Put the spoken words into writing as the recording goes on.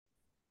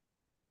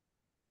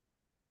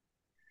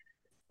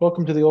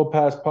Welcome to the Old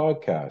Past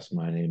Podcast.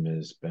 My name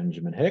is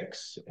Benjamin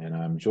Hicks, and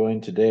I'm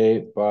joined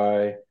today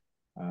by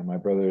my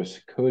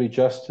brothers Cody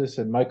Justice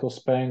and Michael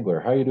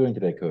Spangler. How are you doing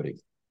today, Cody?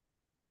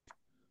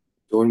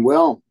 Doing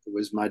well. It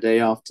was my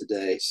day off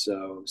today, so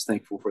I was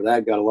thankful for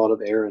that. Got a lot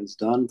of errands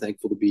done.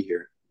 Thankful to be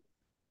here.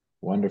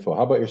 Wonderful.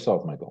 How about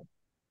yourself, Michael?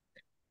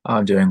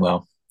 I'm doing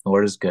well. The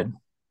Lord is good.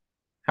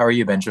 How are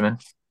you, Benjamin?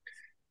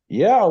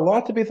 Yeah, a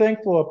lot to be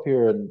thankful up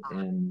here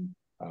in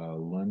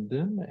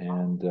London,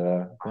 and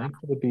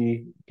thankful to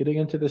be getting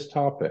into this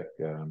topic.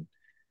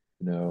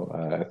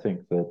 I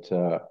think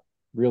that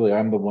really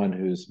I'm the one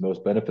who's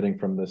most benefiting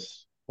from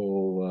this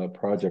whole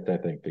project. I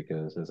think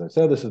because, as I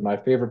said, this is my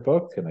favorite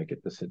book, and I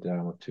get to sit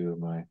down with two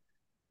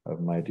of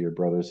my dear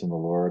brothers in the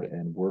Lord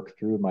and work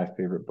through my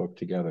favorite book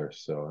together.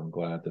 So I'm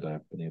glad that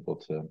I've been able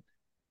to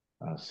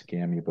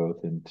scam you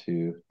both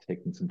into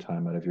taking some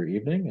time out of your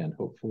evening, and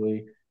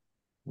hopefully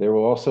there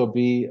will also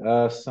be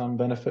some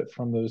benefit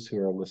from those who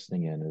are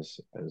listening in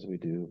as we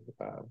do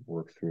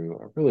work through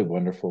a really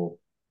wonderful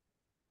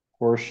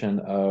portion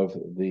of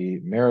the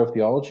Marrow of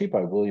Theology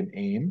by William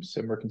Ames,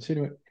 and we're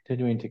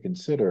continuing to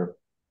consider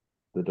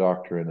the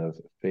doctrine of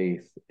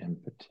faith in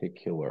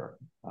particular.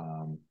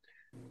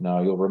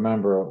 Now, you'll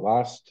remember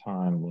last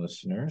time,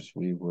 listeners,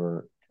 we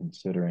were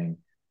considering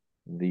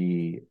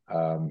the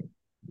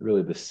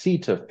really the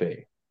seat of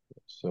faith.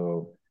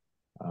 So,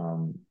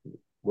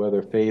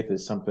 whether faith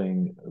is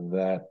something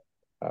that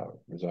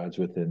resides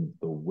within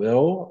the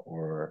will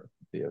or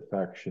the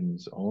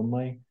affections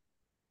only,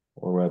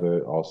 or whether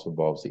it also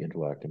involves the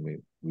intellect. And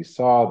we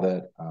saw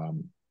that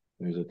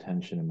there's a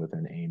tension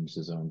within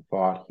Ames's own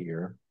thought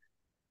here,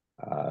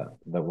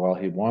 that while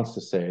he wants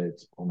to say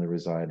it's only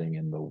residing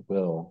in the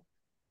will,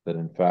 that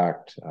in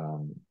fact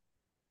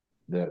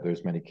that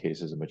there's many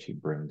cases in which he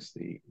brings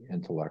the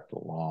intellect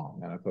along.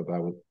 And I thought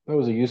that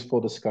was a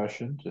useful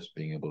discussion, just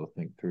being able to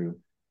think through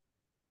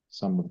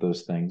some of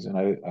those things. And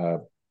I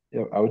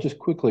would just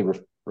quickly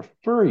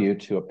refer you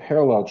to a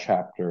parallel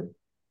chapter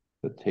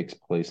that takes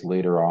place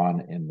later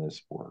on in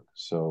this work.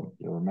 So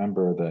you'll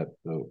remember that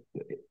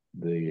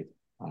the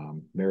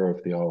Marrow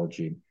of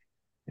Theology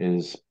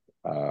is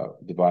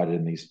divided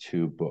in these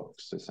two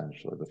books,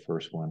 essentially. The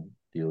first one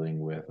dealing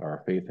with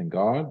our faith in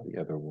God, the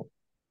other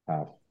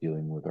half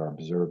dealing with our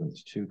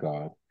observance to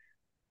God.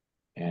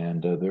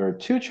 And there are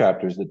two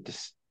chapters that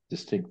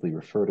distinctly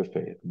refer to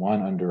faith.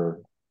 One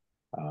under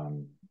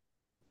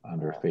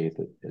faith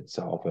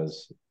itself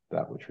as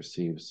that which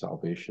receives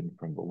salvation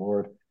from the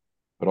Lord,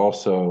 but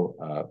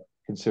also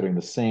considering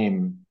the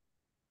same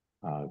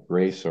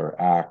grace or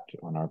act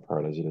on our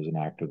part as it is an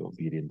act of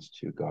obedience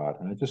to God.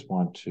 And I just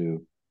want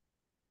to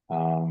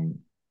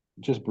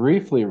just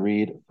briefly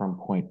read from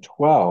point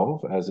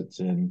 12 as it's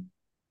in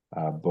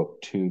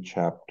book 2,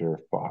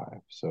 chapter 5.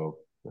 So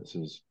this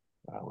is,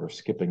 we're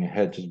skipping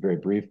ahead just very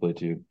briefly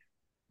to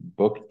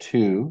book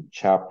 2,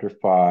 chapter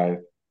 5,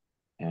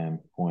 and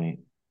point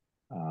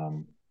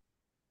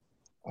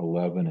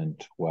 11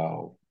 and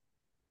 12.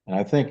 And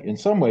I think in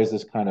some ways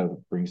this kind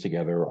of brings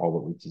together all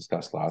that we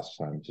discussed last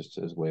time, just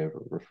as a way of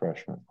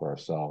refreshment for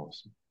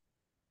ourselves.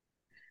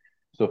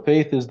 So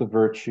faith is the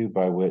virtue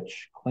by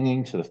which,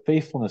 clinging to the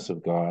faithfulness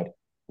of God,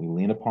 we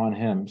lean upon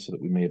him so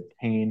that we may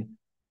obtain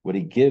what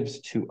he gives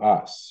to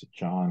us.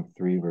 John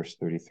 3, verse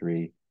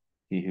 33,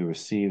 he who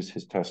receives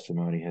his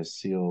testimony has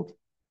sealed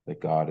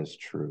that God is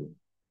true.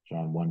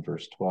 John 1,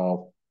 verse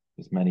 12,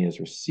 as many as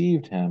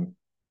received him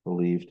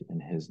believed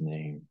in his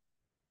name.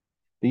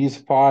 These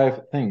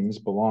five things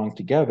belong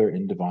together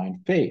in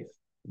divine faith.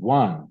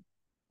 1,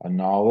 a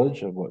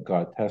knowledge of what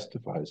God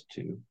testifies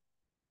to.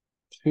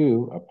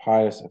 2, a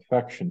pious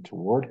affection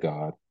toward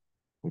God,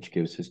 which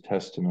gives his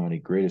testimony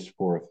greatest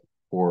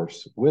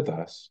force with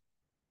us.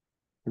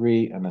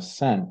 3, an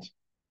assent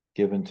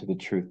given to the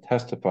truth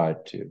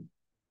testified to,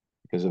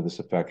 because of this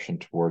affection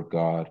toward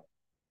God,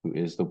 who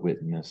is the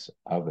witness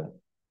of it.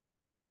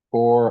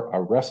 4,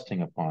 a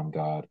resting upon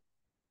God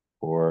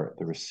for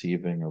the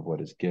receiving of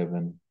what is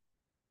given.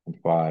 And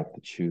 5,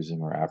 the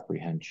choosing or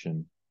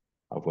apprehension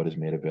of what is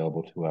made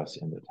available to us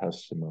in the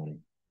testimony.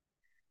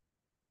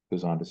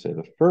 Goes on to say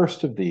the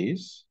first of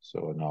these,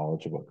 so a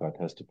knowledge of what God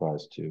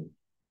testifies to,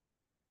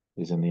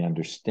 is in the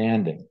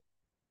understanding,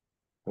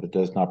 but it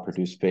does not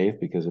produce faith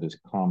because it is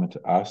common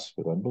to us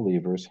with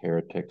unbelievers,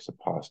 heretics,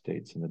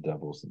 apostates, and the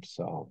devils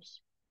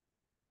themselves.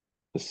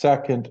 The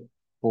second,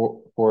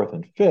 fourth,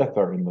 and fifth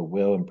are in the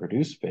will and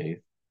produce faith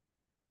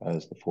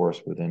as the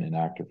force within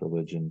inactive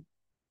religion.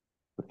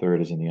 The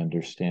third is in the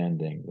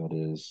understanding, that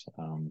is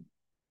an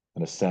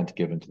assent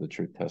given to the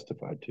truth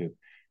testified to.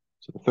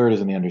 So the third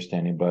is in the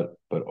understanding, but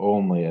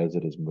only as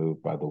it is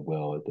moved by the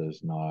will. It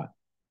does not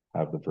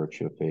have the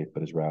virtue of faith,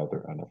 but is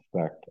rather an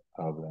effect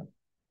of it.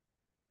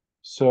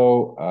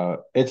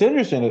 So it's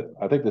interesting that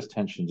I think this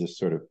tension just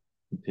sort of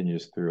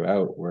continues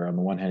throughout, where on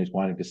the one hand, he's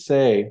wanting to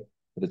say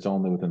that it's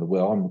only within the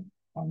will, and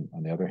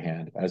on the other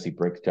hand, as he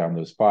breaks down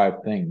those five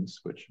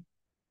things, which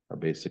are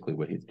basically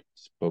what he'd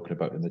spoken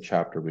about in the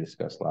chapter we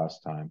discussed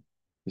last time,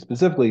 he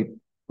specifically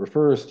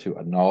refers to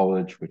a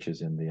knowledge which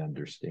is in the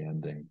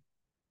understanding.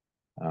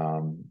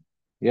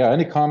 Yeah,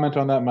 any comment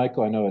on that,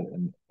 Michael? I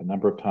know a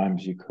number of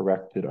times you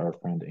corrected our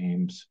friend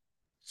Ames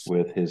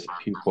with his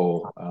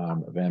pupil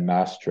Van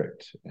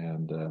Maastricht,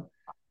 and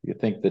you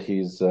think that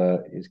he's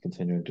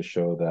continuing to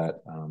show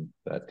that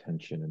that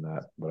tension in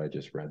that what I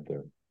just read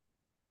there.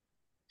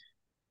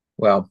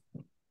 Well,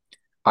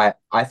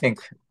 I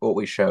think what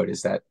we showed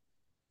is that,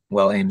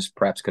 well, Ames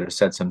perhaps could have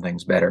said some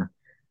things better.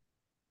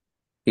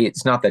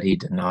 It's not that he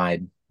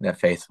denied that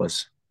faith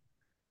was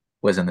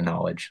in the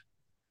knowledge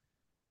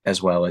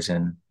as well as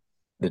in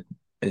the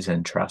is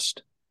in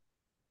trust.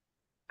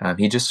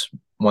 He just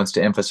wants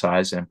to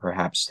emphasize, and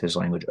perhaps his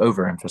language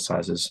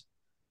overemphasizes,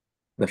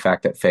 the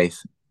fact that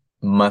faith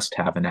must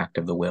have an act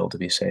of the will to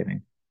be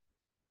saving.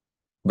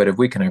 But if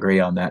we can agree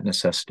on that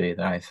necessity,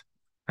 then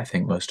I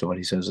think most of what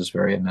he says is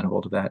very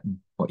amenable to that, and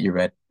what you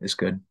read is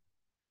good.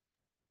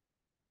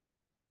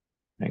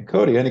 And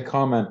Cody, any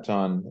comment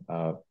on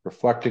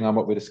reflecting on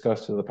what we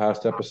discussed in the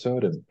past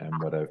episode and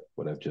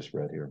what I've just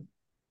read here?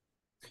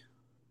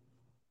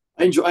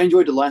 I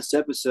enjoyed the last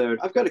episode.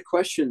 I've got a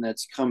question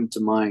that's come to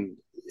mind.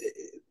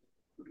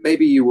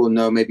 Maybe you will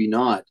know, maybe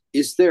not.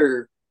 Is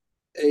there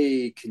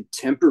a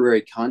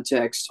contemporary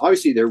context?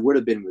 Obviously, there would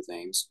have been with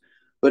Ames,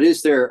 but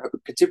is there a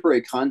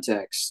contemporary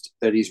context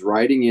that he's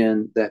writing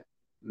in that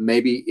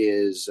maybe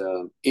is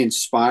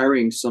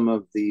inspiring some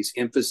of these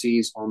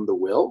emphases on the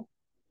will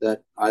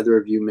that either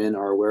of you men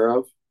are aware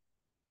of?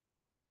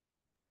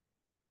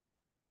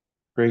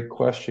 Great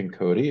question,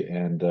 Cody.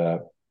 And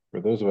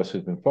for those of us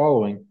who've been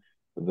following,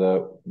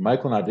 the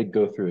Michael and I did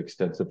go through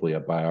extensively a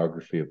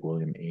biography of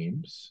William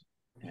Ames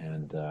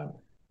and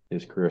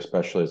his career,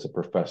 especially as a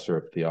professor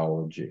of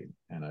theology.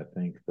 And I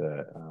think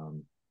that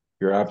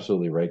you're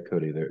absolutely right,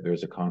 Cody.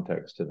 There's a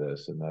context to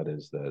this, and that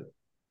is that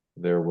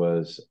there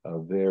was a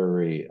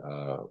very,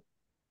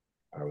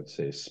 I would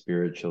say,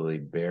 spiritually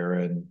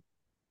barren,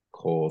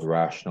 cold,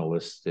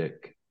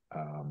 rationalistic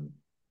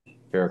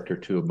character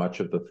to much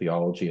of the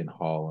theology in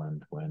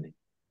Holland when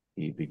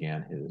he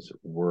began his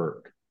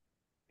work.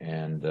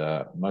 And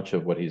much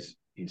of what he's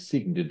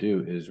seeking to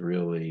do is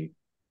really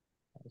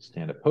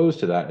stand opposed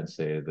to that and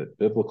say that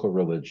biblical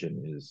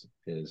religion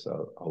is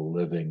a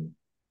living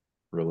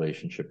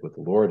relationship with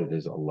the Lord. It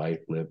is a life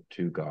lived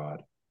to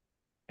God,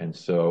 and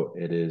so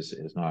it is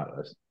not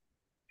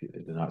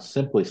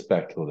simply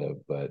speculative,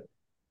 but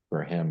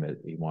for him,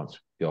 he wants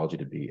theology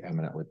to be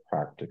eminently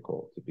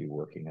practical, to be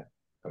working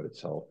out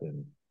itself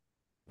in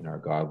our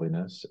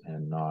godliness,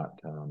 and not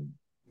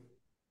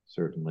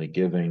certainly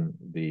giving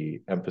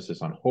the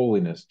emphasis on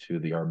holiness to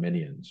the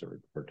Arminians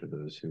or to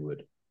those who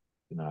would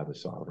deny the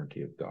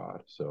sovereignty of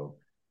God. So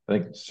I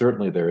think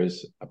certainly there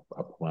is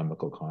a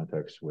polemical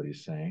context to what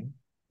he's saying,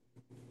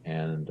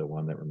 and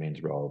one that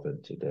remains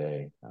relevant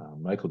today.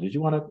 Michael, did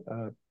you want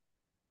to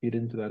feed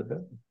into that a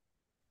bit?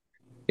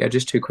 Yeah,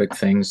 just two quick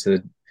things.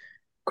 The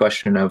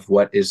question of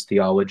what is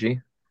theology,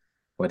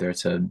 whether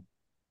it's a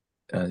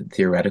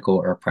theoretical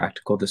or a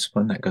practical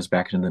discipline that goes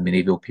back into the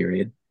medieval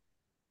period.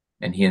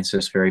 And he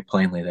insists very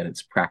plainly that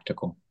it's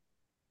practical.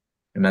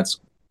 And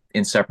that's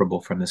inseparable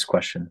from this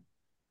question,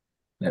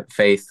 that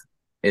faith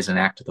is an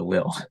act of the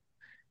will.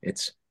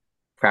 It's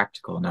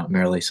practical, not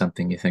merely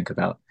something you think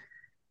about.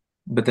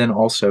 But then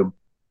also,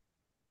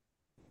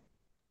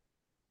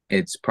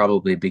 it's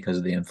probably because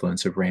of the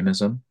influence of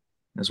Ramism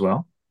as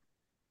well,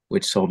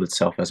 which sold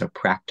itself as a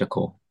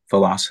practical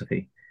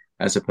philosophy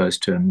as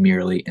opposed to a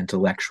merely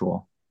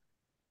intellectual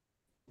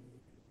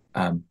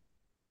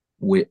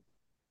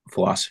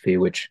philosophy,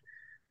 which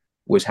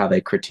was how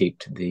they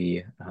critiqued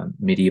the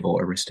medieval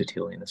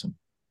Aristotelianism.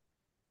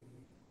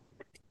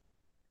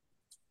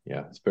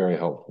 Yeah, it's very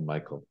helpful,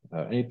 Michael.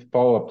 Any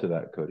follow-up to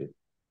that, Cody?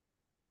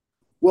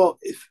 Well,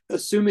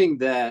 assuming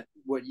that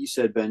what you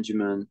said,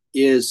 Benjamin,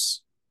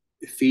 is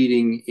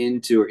feeding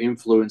into or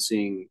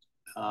influencing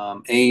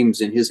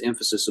Ames and his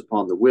emphasis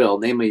upon the will,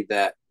 namely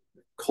that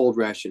cold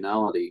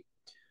rationality.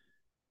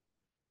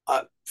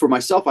 For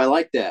myself, I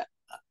like that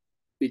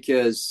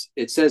because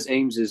it says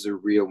Ames is a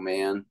real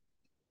man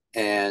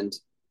and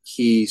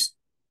he's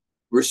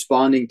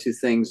responding to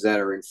things that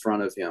are in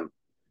front of him,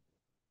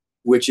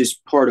 which is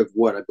part of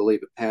what I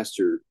believe a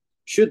pastor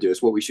should do.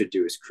 Is what we should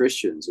do as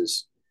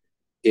Christians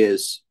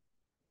is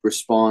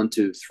respond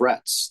to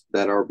threats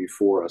that are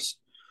before us.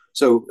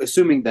 So,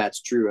 assuming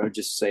that's true, I would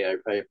just say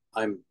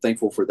I'm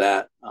thankful for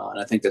that, and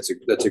I think that's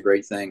a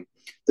great thing.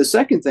 The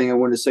second thing I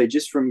want to say,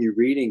 just from you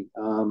reading,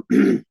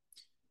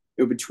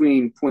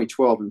 between point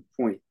 12 and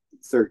point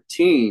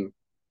 13,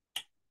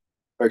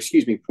 or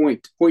excuse me,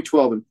 point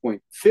 12 and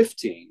point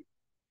 15.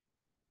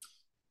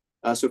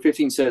 So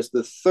 15 says,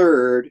 the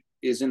third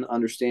is in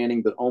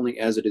understanding, but only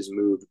as it is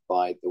moved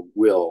by the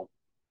will.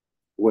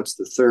 What's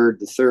the third?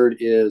 The third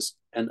is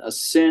an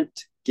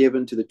assent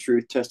given to the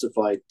truth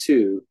testified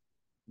to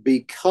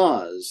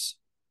because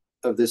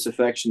of this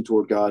affection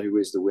toward God, who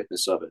is the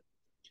witness of it.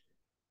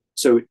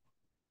 So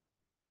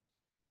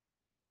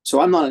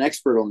I'm not an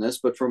expert on this,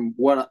 but from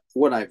what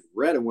I've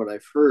read and what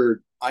I've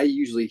heard, I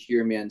usually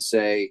hear men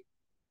say,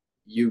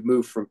 you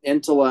move from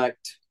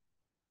intellect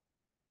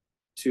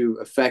to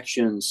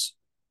affections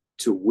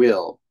to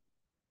will.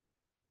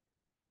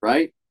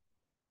 right?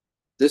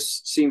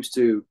 This seems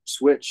to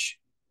switch.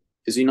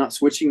 Is he not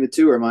switching the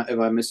two, or have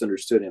I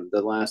misunderstood him?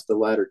 The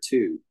latter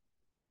two.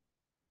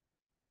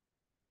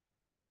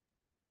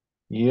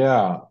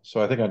 Yeah,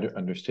 so I think I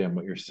understand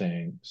what you're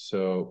saying.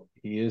 So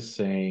he is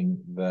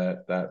saying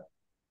that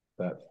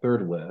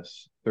third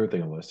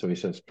thing on the list. So he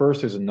says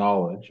first there's a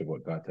knowledge of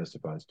what God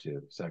testifies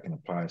to. Second, a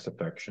pious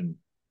affection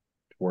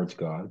towards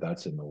God.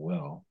 That's in the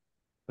will.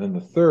 Then the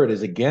third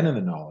is again in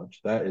the knowledge.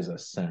 That is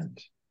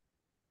assent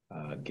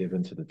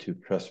given to the two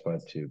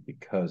testified to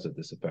because of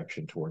this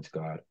affection towards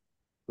God,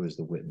 who is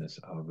the witness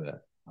of it.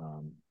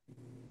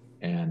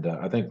 And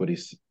I think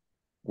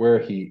where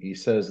he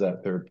says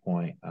that third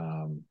point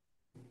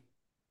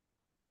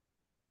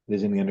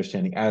is in the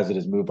understanding as it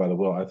is moved by the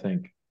will. I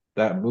think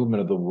that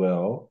movement of the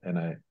will, and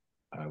I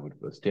would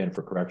stand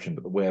for correction,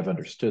 but the way I've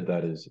understood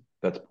that is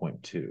that's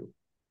point two.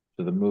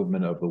 So the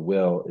movement of the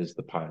will is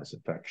the pious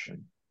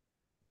affection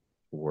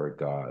toward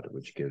God,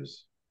 which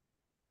gives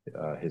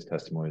his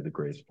testimony the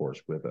greatest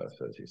force with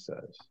us, as he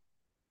says.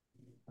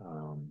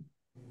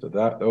 So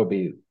that would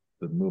be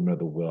the movement of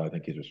the will I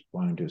think he's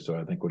responding to. So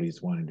I think what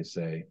he's wanting to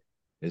say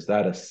is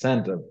that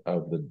assent of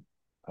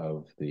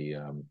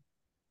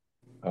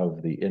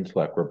the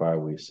intellect whereby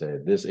we say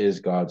this is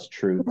God's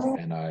truth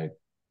and I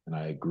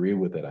agree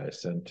with it, I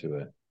assent to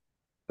it.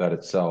 That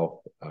itself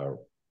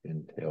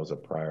entails a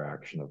prior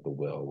action of the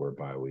will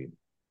whereby we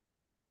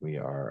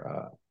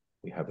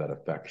have that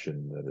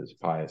affection that is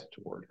pious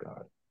toward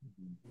God.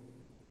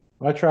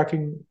 Am I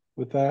tracking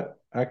with that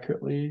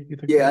accurately, you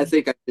think? Yeah, I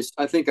think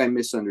I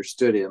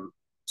misunderstood him.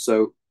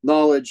 So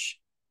knowledge,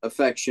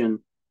 affection,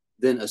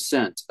 then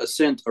assent.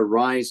 Assent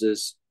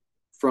arises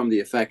from the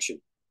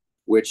affection,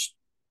 which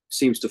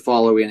seems to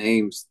follow in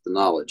Ames the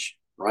knowledge,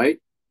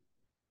 right?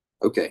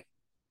 Okay.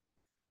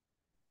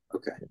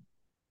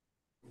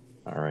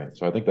 All right.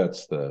 So I think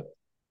that's I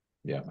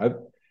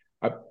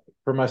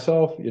for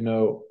myself,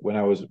 when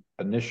I was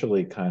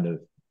initially kind of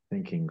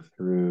thinking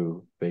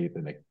through faith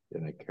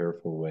in a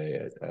careful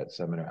way at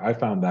seminary, I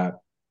found that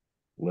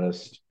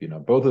list,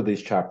 both of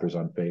these chapters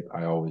on faith,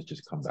 I always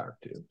just come back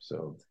to.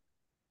 So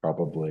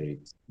probably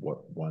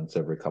once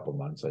every couple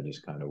months, I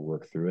just kind of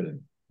work through it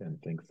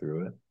and think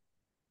through it,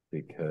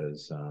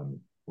 because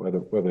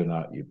whether or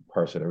not you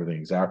parse out everything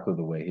exactly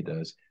the way he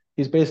does,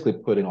 he's basically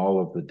putting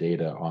all of the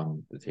data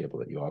on the table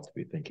that you ought to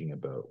be thinking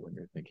about when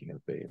you're thinking of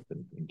faith,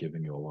 and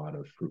giving you a lot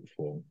of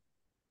fruitful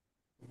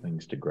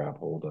things to grab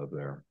hold of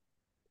there.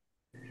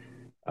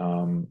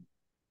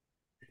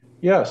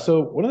 Yeah,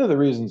 so one of the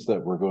reasons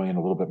that we're going in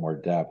a little bit more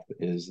depth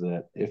is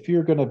that if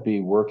you're going to be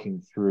working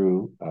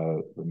through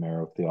the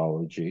Marrow of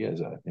Theology,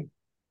 as I think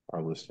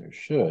our listeners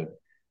should,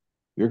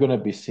 you're going to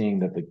be seeing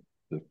that the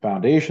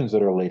foundations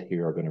that are laid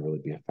here are going to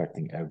really be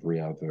affecting every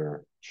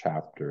other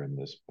chapter in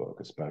this book,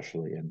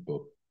 especially in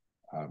book.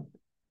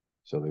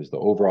 So there's the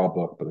overall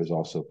book, but there's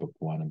also book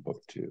 1 and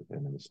book 2.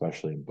 And then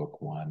especially in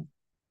book 1,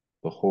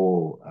 the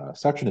whole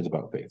section is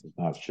about faith. It's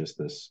not just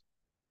this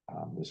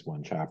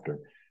one chapter.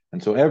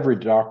 And so every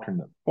doctrine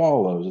that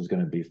follows is going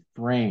to be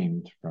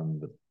framed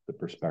from the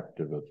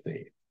perspective of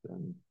faith.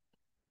 And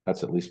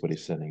that's at least what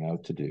he's setting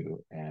out to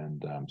do.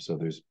 And so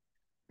there's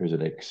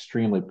an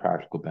extremely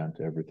practical bent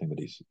to everything that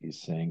he's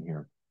saying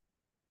here.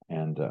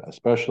 And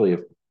especially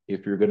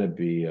if you're going to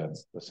be a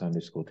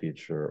Sunday school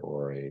teacher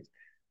or a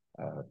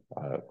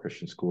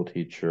Christian school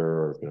teacher,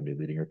 or going to be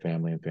leading your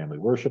family in family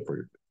worship,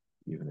 or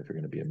even if you're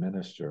going to be a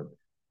minister,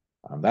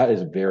 that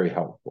is very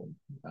helpful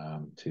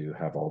to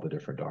have all the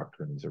different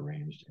doctrines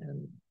arranged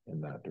in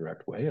that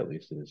direct way. At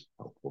least it is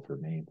helpful for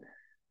me,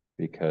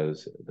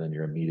 because then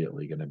you're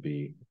immediately going to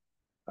be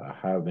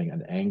having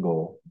an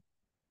angle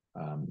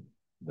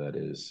that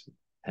is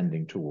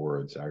tending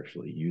towards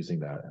actually using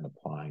that and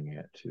applying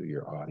it to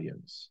your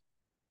audience.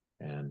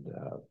 And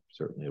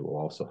certainly it will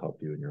also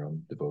help you in your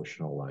own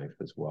devotional life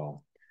as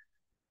well.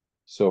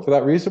 So for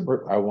that reason,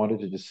 I wanted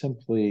to just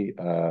simply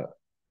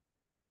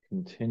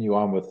continue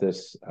on with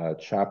this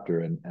chapter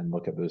and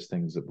look at those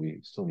things that we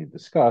still need to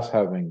discuss,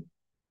 having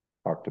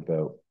talked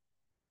about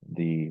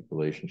the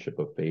relationship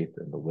of faith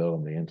and the will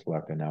and the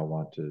intellect. I now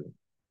want to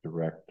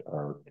direct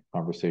our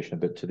conversation a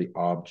bit to the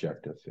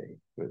object of faith,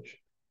 which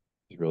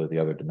is really the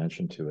other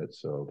dimension to it.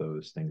 So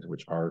those things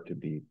which are to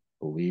be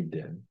believed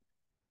in,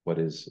 what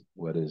is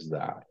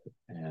that?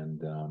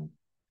 And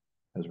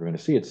as we're going to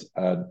see, it's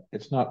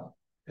not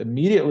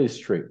immediately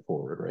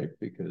straightforward, right?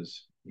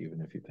 Because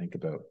even if you think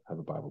about how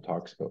the Bible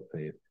talks about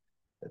faith,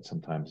 it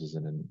sometimes is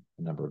in a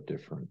number of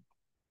different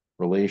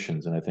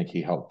relations, and I think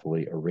he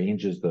helpfully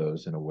arranges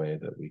those in a way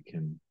that we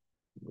can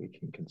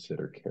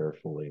consider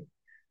carefully.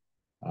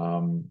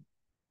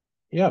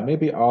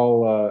 Maybe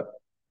I'll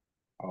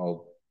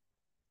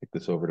kick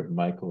this over to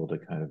Michael to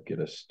kind of get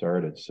us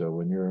started. So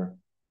when you're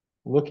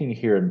looking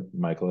here,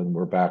 Michael, and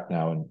we're back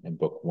now in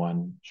book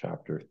 1,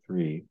 chapter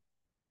 3,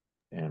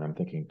 and I'm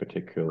thinking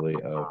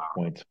particularly of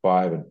points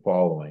 5 and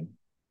following.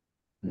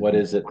 What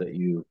is it that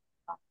you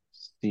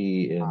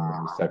see in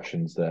the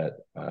sections that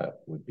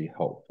would be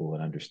helpful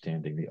in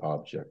understanding the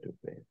object of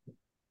faith?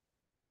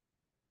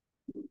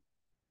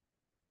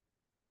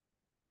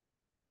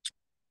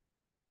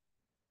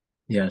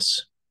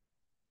 Yes.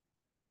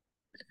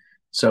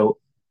 So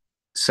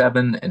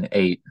 7 and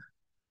 8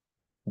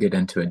 get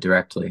into it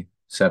directly.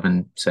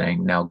 7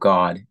 saying, now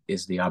God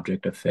is the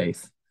object of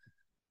faith,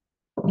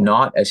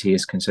 not as he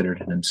is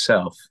considered in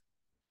himself,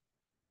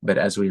 but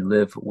as we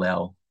live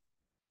well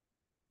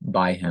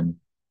by him.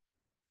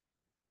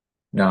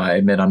 Now, I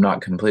admit I'm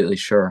not completely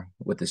sure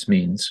what this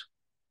means,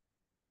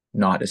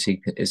 not as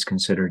he is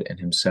considered in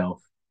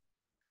himself.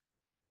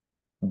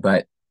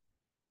 But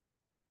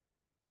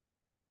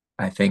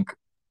I think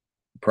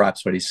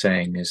perhaps what he's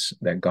saying is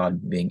that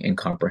God being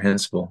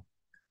incomprehensible,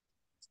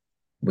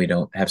 we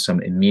don't have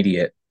some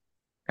immediate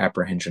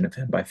apprehension of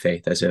him by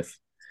faith, as if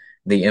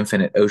the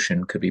infinite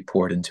ocean could be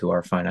poured into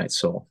our finite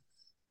soul.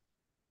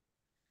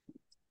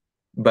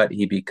 But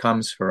he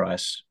becomes for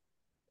us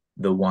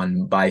the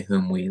one by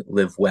whom we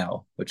live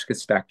well, which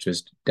gets back to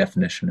his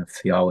definition of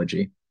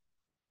theology,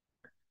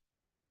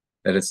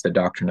 that it's the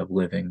doctrine of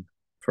living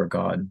for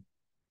God.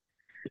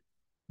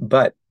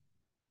 But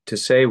to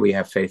say we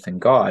have faith in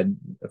God,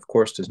 of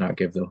course, does not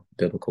give the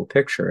biblical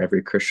picture.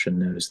 Every Christian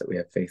knows that we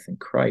have faith in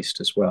Christ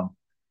as well,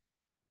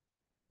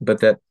 but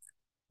that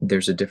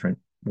there's a different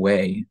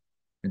way.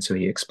 And so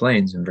he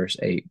explains in verse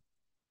 8,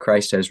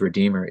 Christ as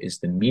Redeemer is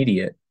the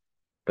mediate,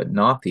 but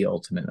not the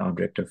ultimate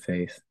object of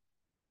faith,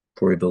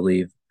 for we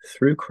believe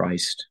through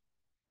Christ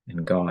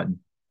in God.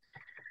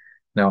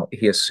 Now,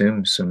 he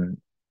assumes some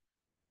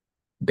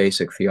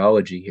basic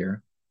theology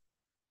here,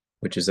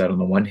 which is that on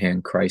the one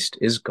hand, Christ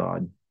is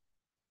God.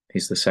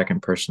 He's the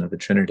second person of the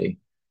Trinity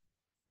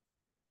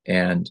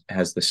and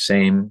has the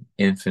same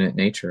infinite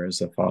nature as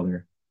the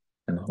Father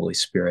and the Holy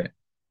Spirit.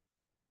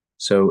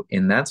 So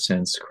in that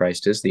sense,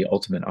 Christ is the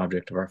ultimate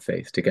object of our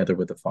faith, together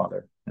with the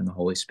Father and the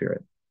Holy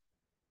Spirit.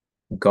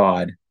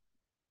 God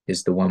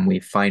is the one we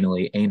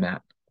finally aim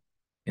at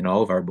in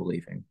all of our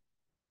believing,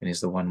 and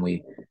he's the one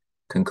we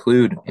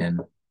conclude in.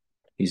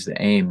 He's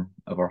the aim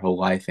of our whole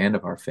life and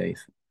of our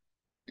faith.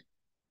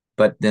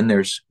 But then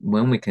there's,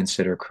 when we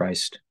consider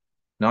Christ,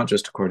 not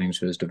just according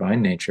to his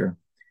divine nature,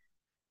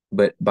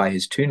 but by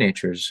his two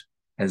natures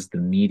as the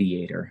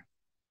mediator,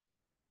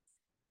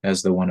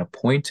 as the one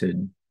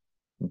appointed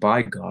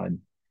by God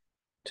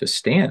to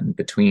stand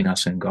between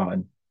us and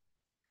God.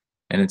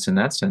 And it's in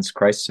that sense,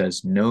 Christ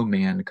says, no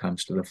man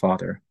comes to the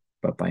Father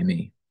but by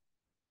me.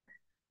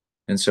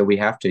 And so we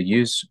have to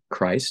use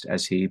Christ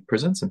as he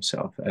presents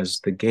himself,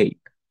 as the gate,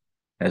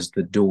 as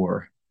the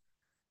door,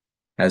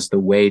 as the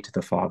way to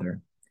the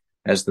Father,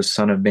 as the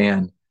Son of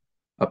Man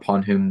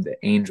upon whom the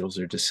angels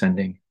are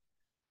descending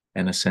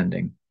and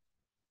ascending.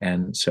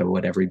 And so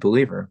what every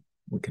believer,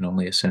 we can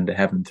only ascend to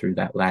heaven through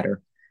that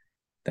ladder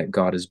that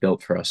God has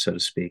built for us, so to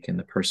speak, in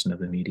the person of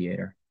the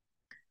mediator.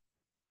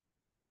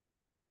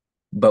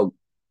 But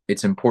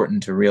it's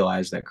important to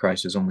realize that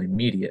Christ is only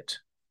mediate.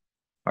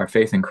 Our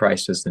faith in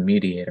Christ as the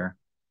mediator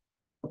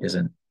is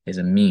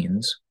a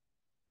means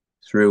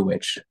through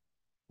which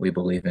we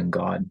believe in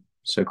God.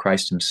 So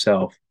Christ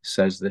himself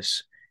says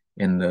this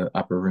in the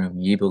upper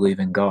room, ye believe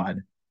in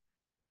God,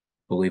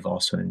 believe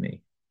also in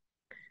me.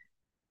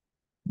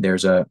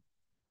 There's a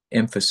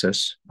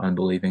emphasis on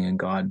believing in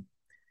God,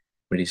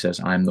 but he says,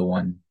 I'm the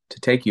one to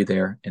take you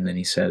there. And then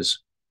he says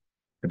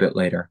a bit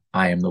later,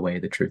 I am the way,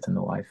 the truth, and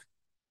the life.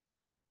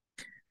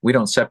 We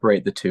don't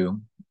separate the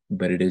two,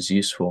 but it is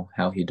useful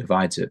how he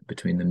divides it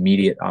between the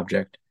mediate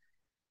object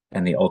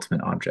and the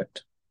ultimate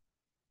object.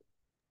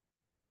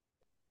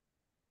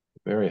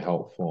 Very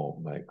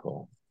helpful,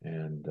 Michael.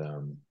 And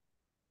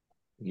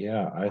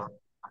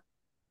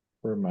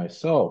for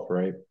myself,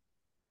 right,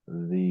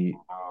 the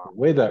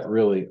way that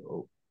really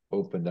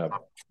opened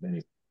up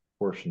many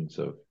portions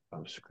of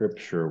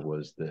Scripture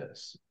was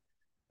this,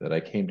 that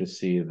I came to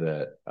see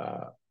that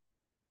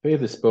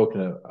faith is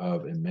spoken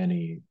of in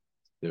many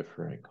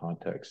different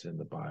contexts in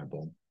the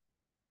Bible.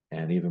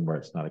 And even where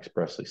it's not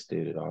expressly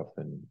stated,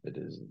 often it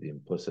is the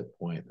implicit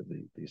point that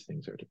these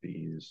things are to be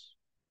used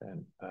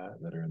and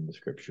that are in the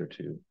Scripture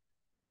to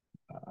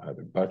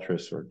either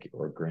buttress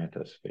or grant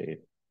us faith.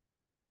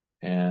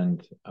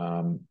 And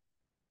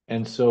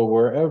so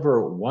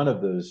wherever one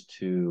of those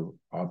two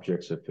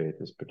objects of faith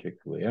is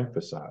particularly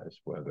emphasized,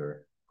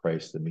 whether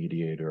Christ the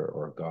mediator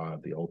or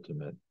God the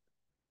ultimate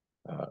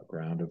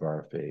ground of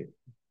our faith,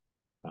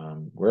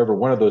 wherever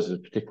one of those is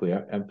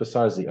particularly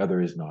emphasized, the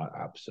other is not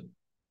absent,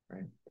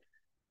 right?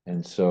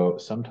 And so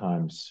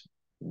sometimes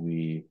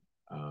we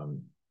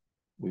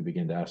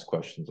begin to ask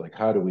questions like,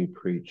 how do we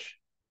preach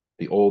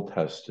the Old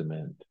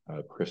Testament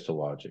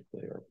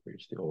Christologically, or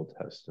preach the Old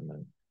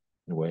Testament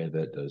in a way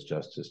that does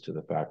justice to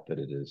the fact that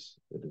it is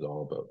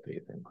all about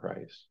faith in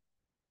Christ?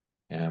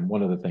 And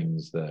one of the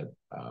things that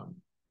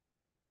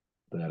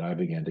I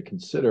began to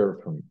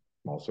consider, from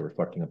also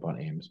reflecting upon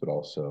Ames, but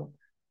also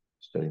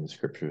studying the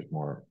Scriptures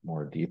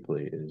more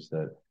deeply, is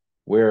that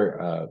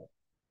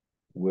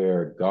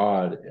where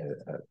God,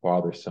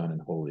 Father, Son,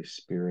 and Holy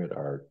Spirit,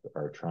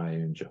 our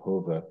triune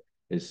Jehovah,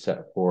 is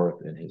set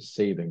forth in his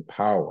saving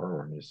power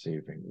or in his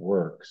saving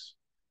works,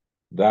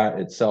 that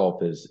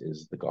itself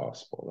is the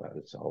gospel. That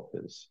itself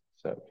is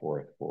set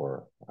forth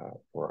for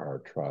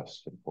our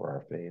trust and for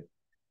our faith.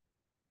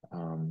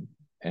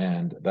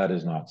 And that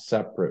is not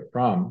separate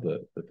from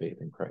the faith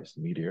in Christ,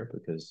 the mediator,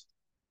 because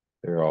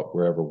they're all,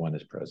 wherever one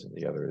is present,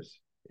 the other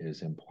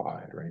is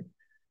implied, right?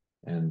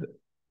 And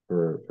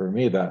for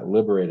me, that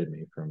liberated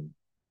me from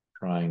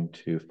trying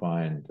to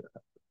find,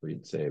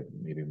 we'd say,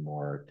 maybe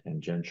more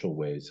tangential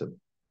ways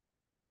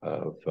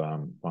of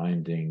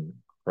finding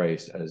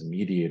Christ as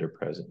mediator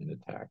present in the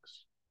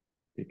text,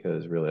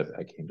 because really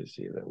I came to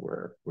see that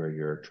where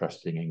you're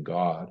trusting in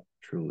God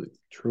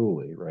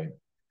truly, right,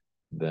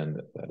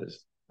 then that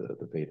is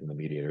the faith in the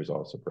mediator is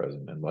also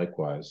present. And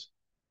likewise,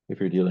 if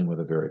you're dealing with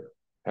a very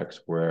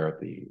text where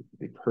the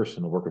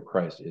personal work of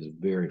Christ is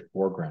very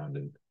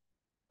foregrounded,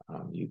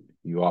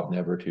 you ought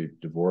never to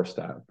divorce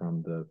that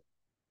from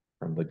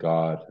the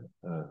God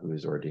who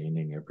is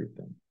ordaining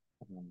everything.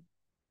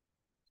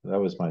 So that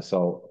was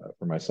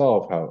for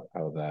myself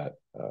how that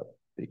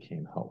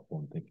became helpful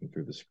in thinking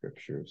through the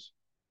scriptures.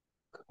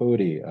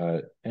 Cody,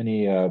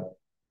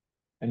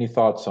 any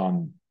thoughts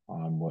on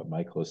what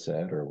Michael has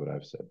said or what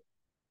I've said?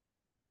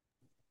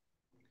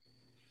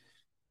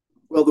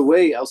 Well, the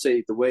way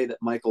that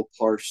Michael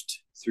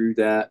parsed through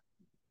that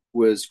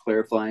was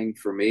clarifying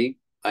for me.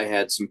 I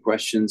had some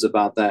questions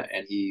about that,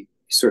 and he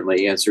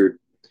certainly answered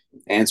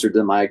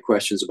them. I had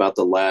questions about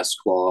the last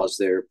clause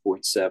there,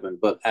 point 7.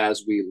 But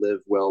as we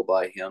live well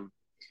by him,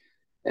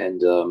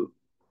 and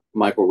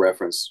Michael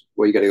referenced,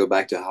 well, you got to go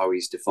back to how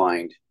he's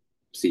defined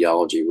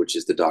theology, which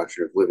is the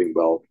doctrine of living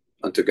well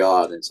unto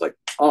God. And it's like,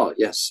 oh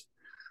yes,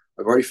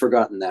 I've already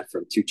forgotten that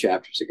from 2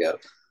 chapters ago.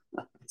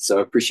 So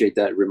I appreciate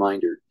that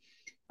reminder.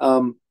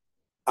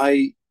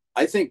 I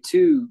think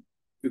too,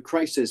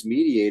 Christ as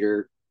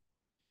mediator,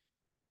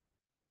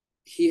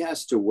 he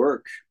has to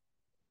work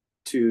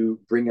to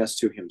bring us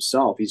to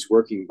himself. He's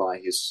working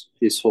by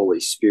his Holy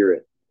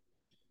Spirit.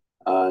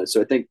 So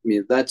I think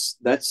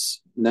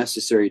that's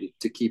necessary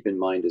to keep in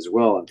mind as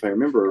well. If I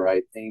remember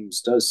right,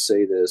 Ames does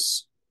say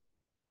this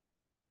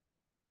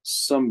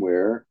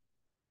somewhere.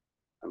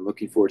 I'm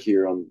looking for it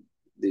here on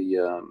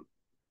the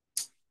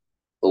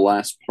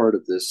last part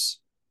of this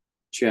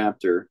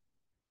chapter.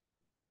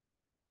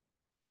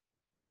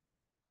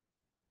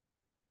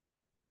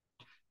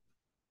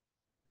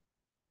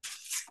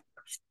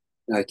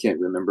 I can't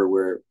remember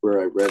where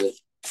I read it,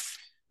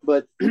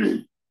 but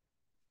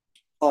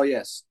oh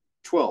yes,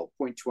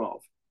 12.12.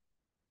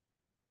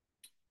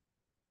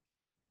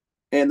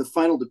 And the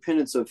final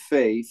dependence of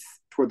faith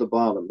toward the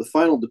bottom. The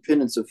final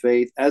dependence of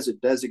faith, as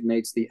it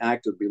designates the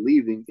act of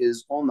believing,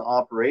 is on the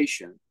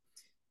operation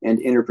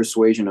and inner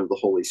persuasion of the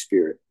Holy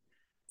Spirit.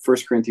 1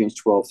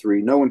 Corinthians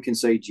 12:3. No one can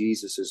say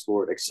Jesus is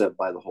Lord except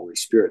by the Holy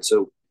Spirit.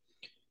 So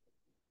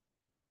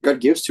God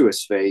gives to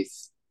us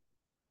faith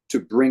to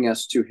bring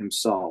us to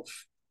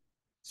himself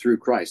through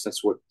Christ.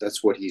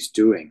 That's what he's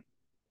doing.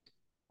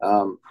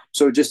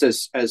 So just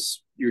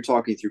as you're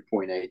talking through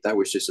point 8, that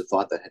was just a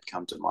thought that had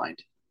come to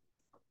mind.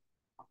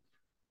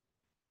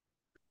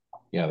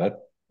 Yeah,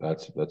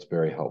 that's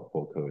very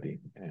helpful, Cody,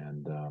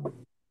 and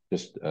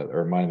just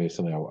reminded me of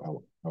something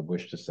I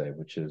wish to say,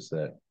 which is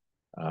that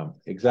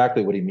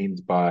exactly what he means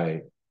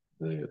by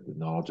the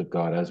knowledge of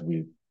God as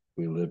we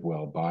live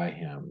well by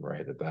him,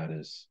 right? That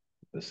is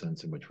the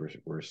sense in which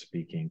we're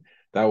speaking.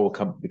 That will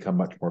become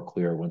much more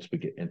clear once we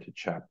get into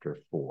chapter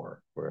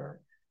 4,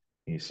 where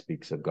he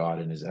speaks of God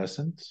in his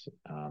essence,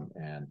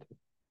 and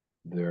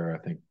there I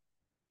think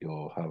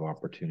you'll have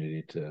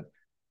opportunity to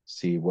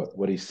see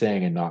what he's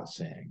saying and not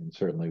saying. And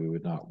certainly we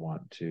would not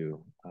want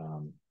to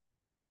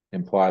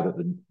imply that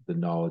the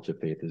knowledge of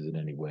faith is in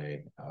any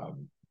way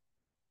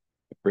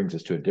it brings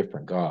us to a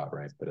different God,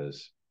 right? But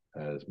as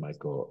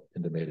Michael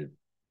intimated,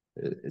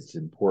 it's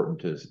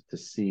important to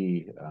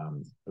see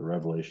the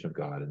revelation of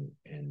God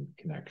in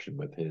connection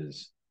with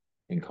his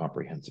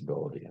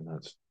incomprehensibility, and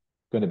that's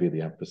going to be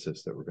the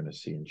emphasis that we're going to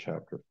see in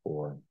chapter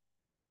 4.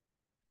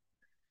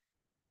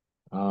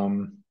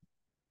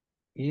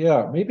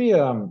 Yeah, maybe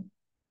I'll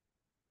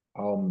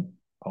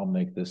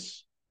make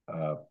this.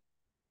 I'd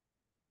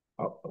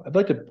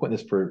like to put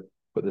this forward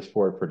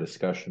for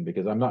discussion,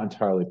 because I'm not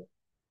entirely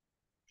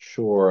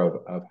sure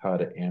of how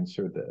to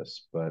answer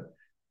this, but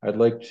I'd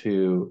like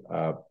to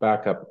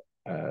back up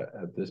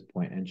at this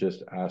point and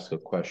just ask a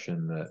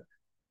question that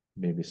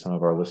maybe some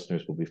of our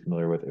listeners will be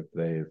familiar with if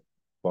they've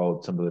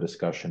followed some of the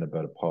discussion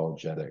about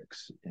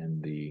apologetics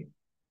in the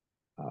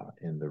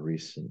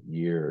recent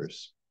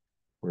years,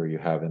 where you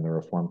have in the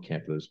Reform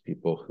camp those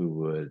people who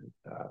would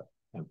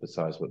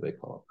emphasize what they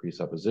call a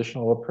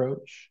presuppositional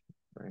approach,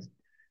 right?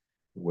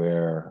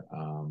 Where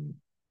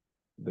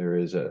there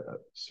is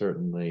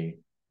certainly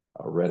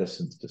a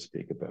reticence to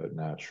speak about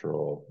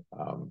natural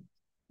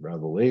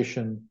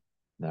revelation,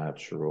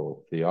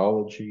 natural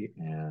theology,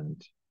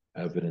 and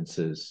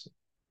evidences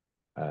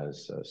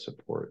as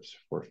supports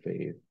for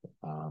faith.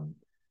 On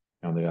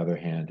the other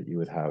hand, you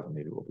would have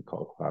maybe what we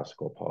call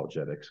classical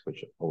apologetics,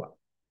 which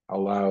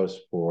allows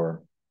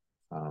for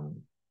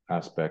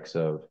aspects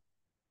of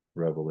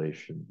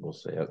revelation, we'll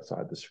say,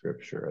 outside the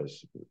scripture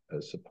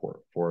as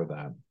support for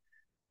that.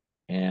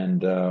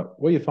 And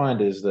what you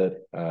find is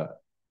that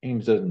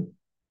Ames doesn't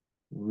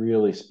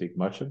really speak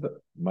much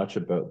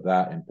about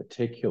that in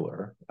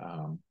particular.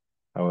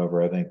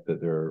 However, I think that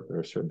there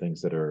are certain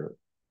things that are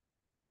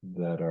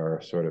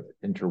sort of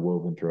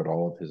interwoven throughout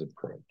all of his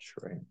approach,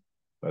 right?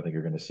 So I think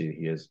you're going to see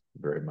he is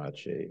very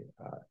much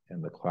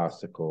in the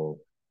classical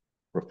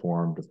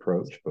Reformed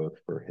approach, both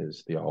for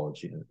his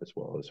theology as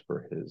well as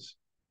for his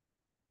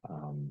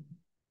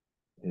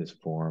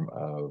form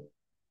of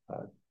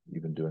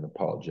even doing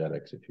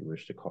apologetics, if you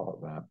wish to call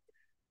it that.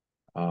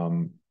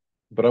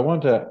 But I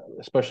want to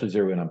especially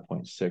zero in on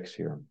point 6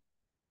 here.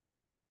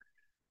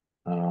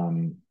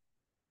 I'll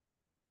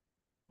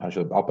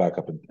back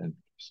up and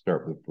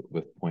start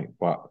with point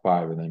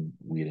 5 and then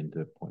lead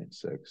into point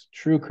 6.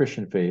 True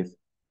Christian faith,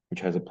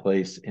 which has a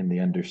place in the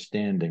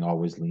understanding,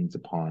 always leans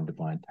upon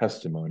divine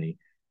testimony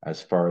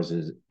as far as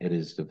it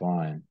is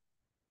divine,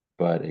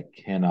 but it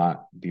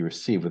cannot be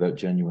received without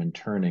genuine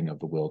turning of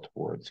the will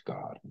towards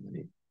God. And then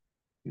he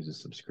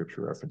uses some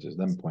scripture references.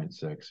 Then point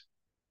 6,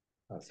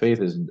 faith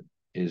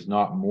is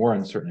not more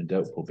uncertain and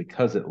doubtful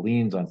because it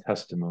leans on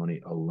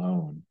testimony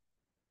alone,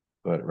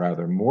 but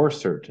rather more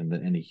certain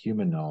than any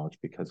human knowledge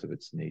because of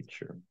its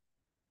nature.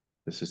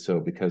 This is so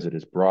because it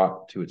is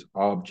brought to its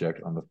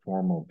object on the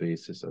formal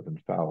basis of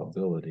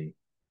infallibility,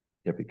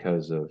 yet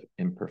because of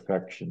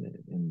imperfection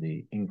in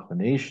the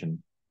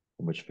inclination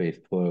from which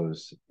faith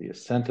flows, the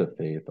assent of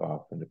faith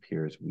often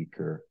appears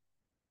weaker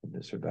in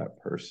this or that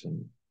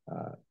person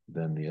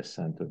than the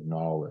assent of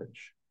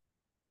knowledge.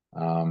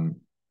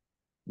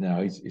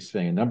 Now, he's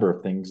saying a number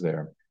of things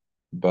there,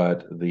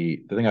 but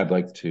the thing I'd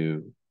like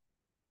to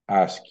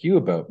ask you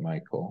about,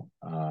 Michael,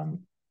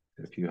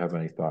 if you have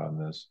any thought on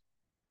this,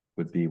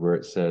 would be where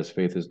it says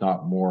faith is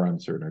not more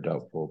uncertain or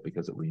doubtful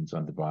because it leans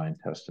on divine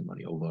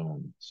testimony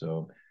alone.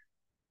 So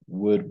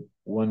would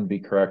one be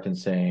correct in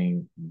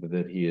saying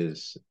that he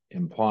is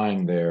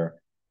implying there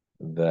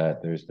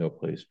that there's no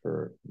place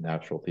for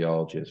natural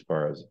theology as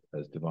far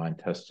as divine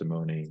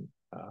testimony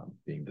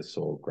being the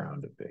sole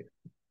ground of faith?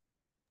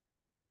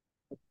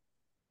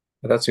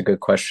 Well, that's a good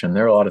question.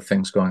 There are a lot of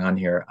things going on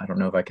here. I don't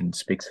know if I can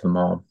speak to them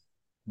all,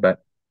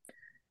 but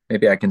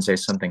maybe I can say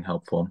something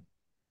helpful.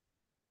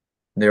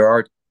 There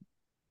are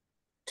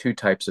two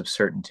types of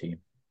certainty.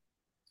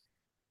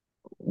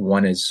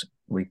 One is,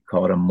 we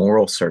call it a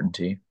moral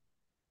certainty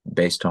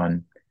based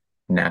on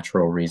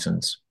natural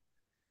reasons.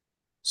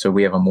 So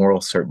we have a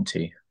moral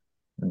certainty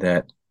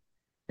that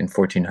in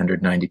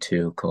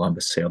 1492,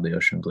 Columbus sailed the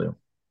ocean blue.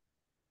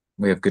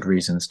 We have good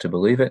reasons to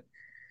believe it.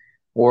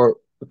 Or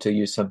to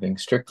use something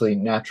strictly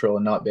natural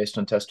and not based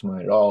on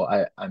testimony at all,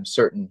 I'm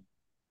certain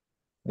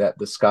that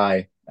the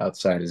sky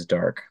outside is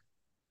dark.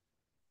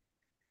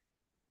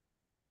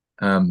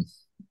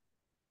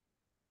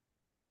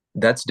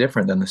 That's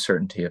different than the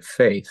certainty of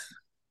faith.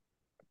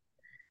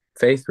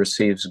 Faith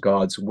receives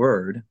God's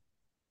word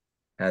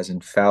as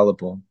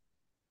infallible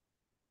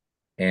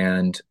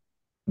and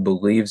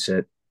believes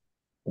it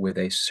with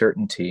a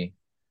certainty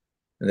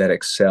that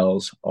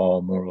excels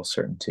all moral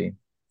certainty.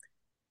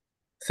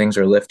 Things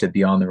are lifted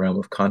beyond the realm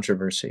of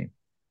controversy.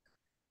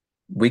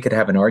 We could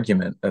have an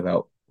argument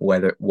about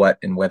whether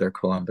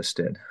Columbus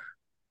did,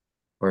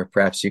 or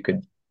perhaps you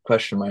could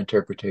question my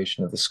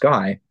interpretation of the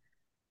sky.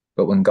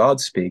 But when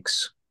God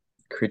speaks,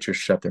 creatures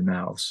shut their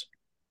mouths,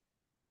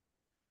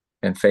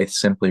 and faith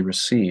simply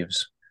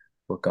receives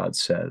what God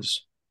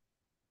says.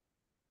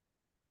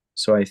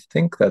 So I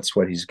think that's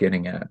what he's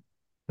getting at.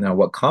 Now,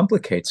 what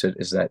complicates it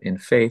is that in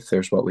faith,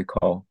 there's what we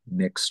call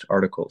mixed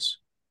articles.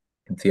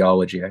 In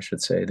theology, I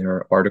should say, there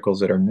are articles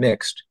that are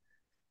mixed,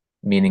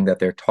 meaning that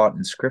they're taught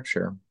in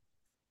Scripture,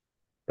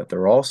 but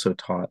they're also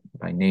taught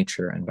by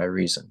nature and by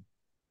reason.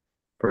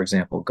 For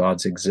example,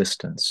 God's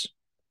existence,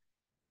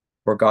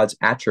 or God's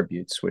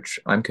attributes, which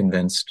I'm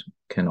convinced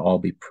can all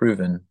be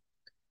proven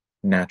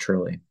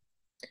naturally.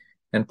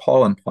 And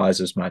Paul implies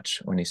as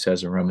much when he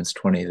says in Romans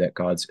 20 that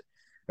God's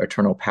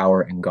eternal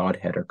power and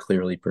Godhead are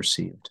clearly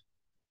perceived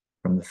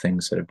from the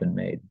things that have been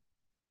made.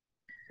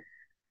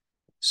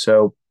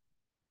 So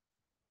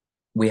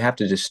we have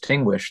to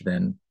distinguish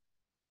then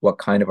what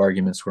kind of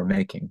arguments we're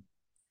making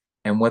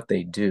and what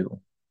they do.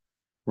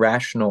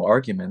 Rational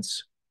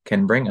arguments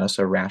can bring us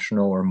a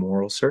rational or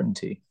moral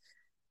certainty,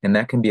 and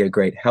that can be a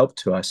great help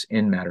to us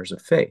in matters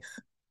of faith.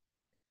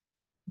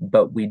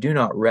 But we do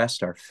not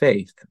rest our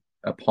faith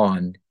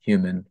upon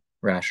human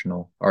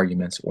rational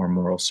arguments or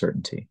moral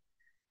certainty.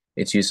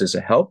 It's used as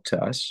a help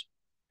to us.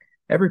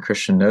 Every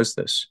Christian knows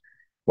this.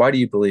 Why do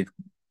you believe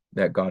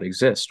that God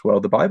exists? Well,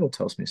 the Bible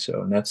tells me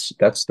so, and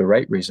that's the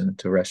right reason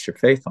to rest your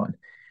faith on.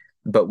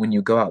 But when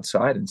you go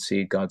outside and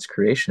see God's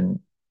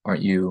creation,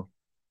 aren't you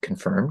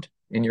confirmed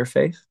in your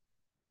faith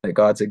that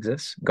God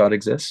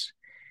exists?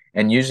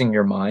 And using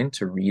your mind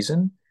to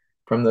reason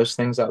from those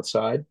things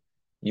outside,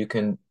 you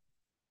can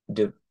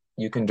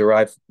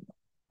derive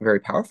very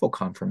powerful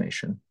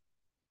confirmation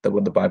that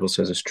what the Bible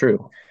says is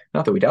true.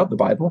 Not that we doubt the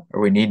Bible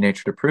or we need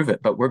nature to prove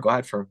it, but we're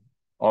glad for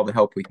all the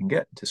help we can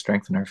get to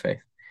strengthen our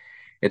faith.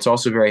 It's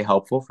also very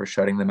helpful for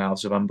shutting the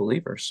mouths of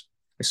unbelievers,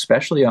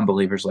 especially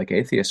unbelievers like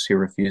atheists who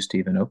refuse to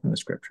even open the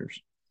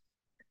Scriptures.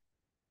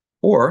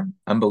 Or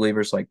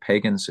unbelievers like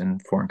pagans in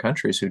foreign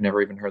countries who've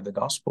never even heard the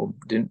gospel,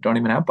 don't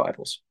even have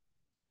Bibles.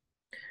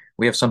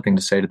 We have something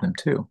to say to them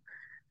too.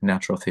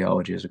 Natural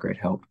theology is a great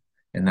help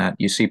in that.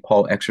 You see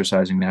Paul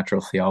exercising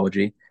natural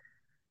theology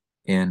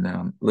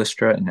in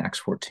Lystra in Acts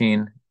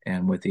 14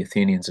 and with the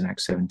Athenians in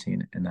Acts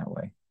 17 in that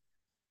way.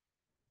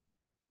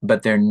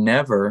 But they're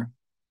never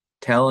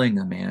telling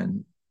a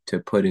man to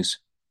put his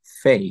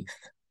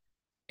faith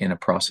in a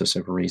process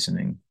of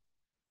reasoning.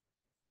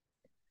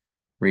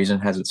 Reason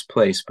has its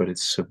place, but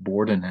it's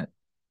subordinate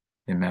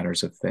in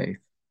matters of faith.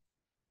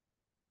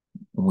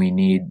 We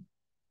need,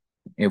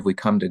 if we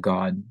come to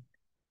God,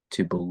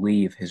 to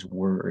believe his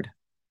word.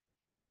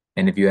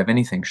 And if you have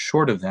anything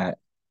short of that,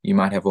 you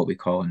might have what we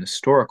call an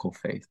historical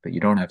faith, but you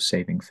don't have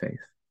saving faith.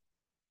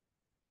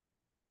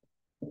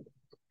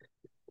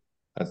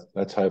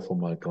 That's helpful,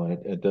 Michael.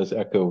 And it does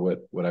echo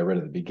what I read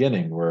at the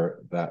beginning,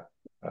 where that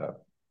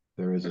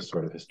there is a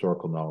sort of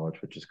historical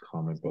knowledge which is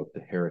common both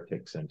to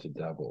heretics and to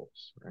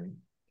devils, right?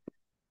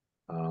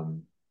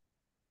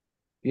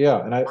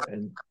 Yeah,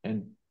 and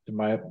to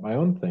my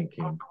own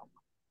thinking,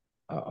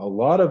 a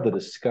lot of the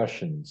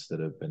discussions that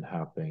have been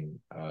happening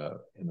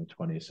in the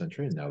 20th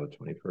century and now the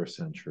 21st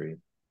century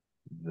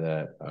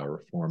that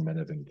reform men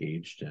have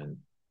engaged in,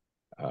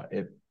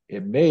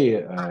 it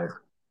may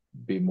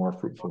be more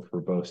fruitful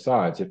for both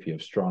sides if you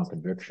have strong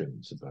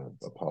convictions about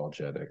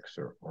apologetics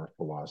or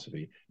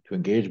philosophy to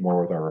engage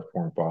more with our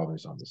reformed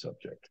fathers on the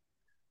subject,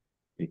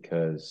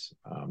 because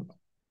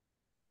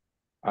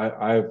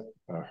I've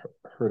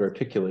heard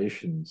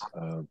articulations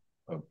of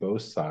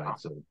both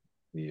sides of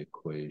the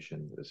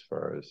equation as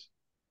far as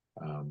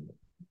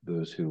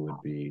those who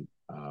would be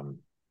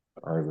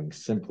arguing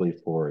simply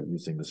for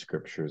using the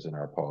scriptures in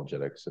our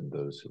apologetics, and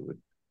those who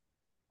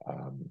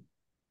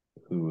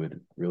would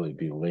really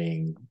be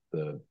laying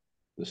the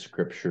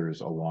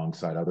scriptures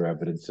alongside other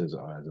evidences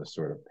as a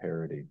sort of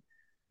parody.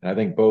 And I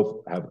think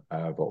both have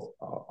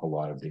a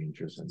lot of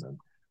dangers in them.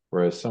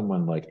 Whereas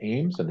someone like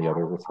Ames and the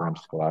other Reformed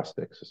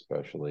scholastics,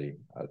 especially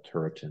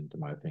Turretin, to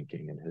my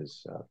thinking, in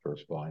his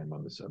first volume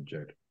on the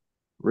subject,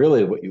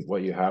 really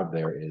what you have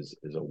there is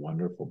a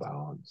wonderful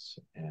balance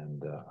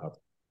and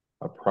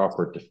a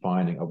proper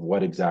defining of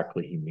what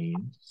exactly he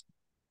means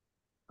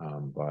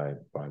by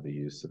the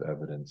use of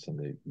evidence and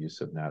the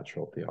use of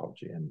natural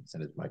theology. And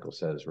as Michael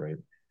says, right,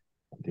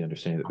 the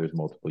understanding that there's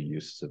multiple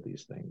uses of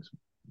these things.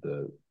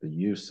 The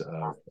use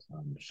of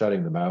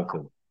shutting the mouth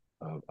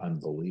of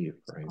unbelief,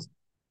 right,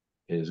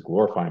 is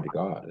glorifying to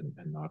God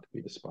and not to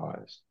be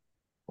despised,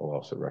 while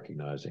also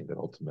recognizing that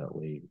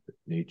ultimately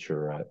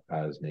nature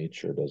as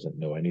nature doesn't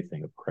know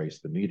anything of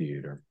Christ the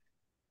mediator.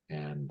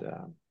 And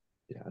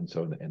and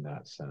so in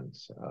that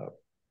sense,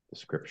 the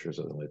scriptures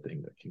are the only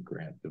thing that can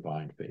grant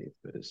divine faith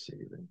that is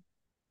saving.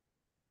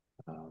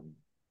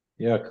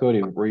 Yeah,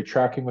 Cody, were you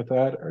tracking with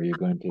that? Are you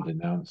going to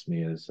denounce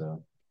me as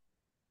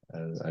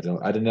I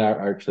didn't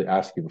actually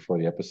ask you before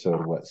the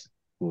episode what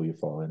school you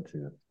fall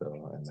into,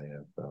 so I may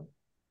have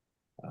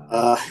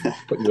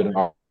put you in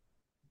an.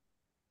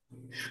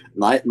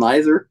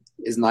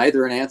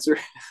 Neither an answer.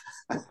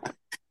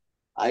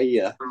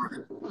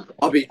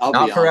 I'll be Not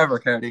honest. forever,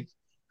 Cody.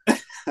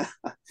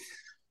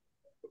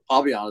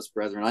 I'll be honest,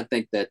 brethren. I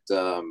think that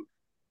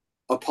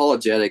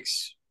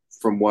apologetics,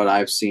 from what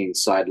I've seen,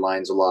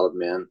 sidelines a lot of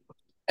men,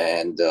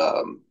 and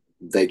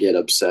they get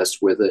obsessed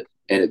with it,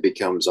 and it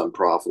becomes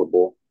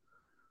unprofitable.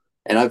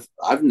 And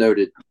I've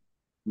noted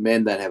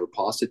men that have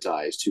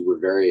apostatized who were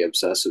very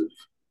obsessive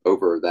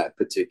over that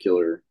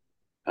particular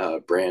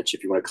branch,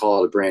 if you want to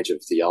call it a branch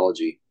of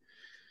theology.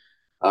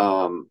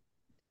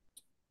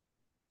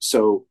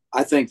 So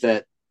I think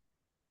that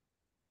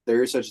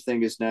there is such a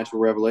thing as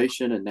natural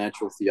revelation and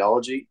natural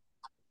theology,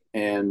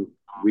 and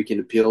we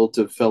can appeal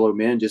to fellow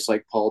men just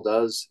like Paul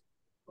does,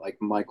 like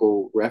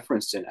Michael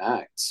referenced in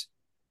Acts.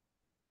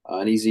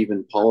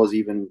 And Paul is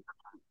even,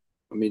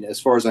 I mean, as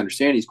far as I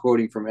understand, he's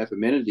quoting from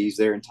Epimenides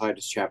there in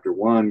Titus chapter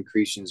 1,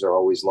 Cretans are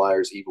always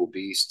liars, evil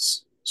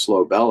beasts,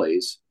 slow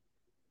bellies.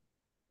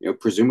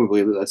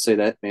 Presumably, let's say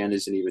that man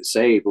isn't even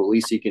saved. Well, at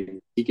least he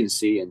can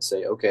see and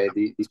say, okay,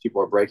 these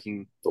people are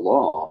breaking the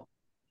law.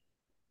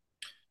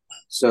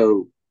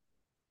 So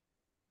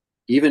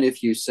even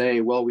if you say,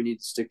 well, we need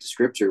to stick to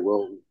scripture,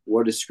 well,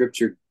 what is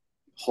scripture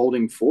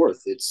holding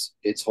forth?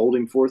 It's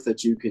holding forth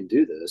that you can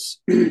do this.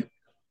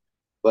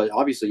 But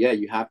obviously, yeah,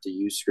 you have to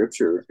use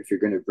scripture if you're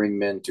going to bring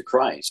men to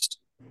Christ.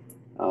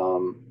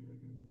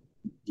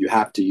 You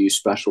have to use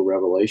special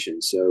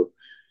revelation. So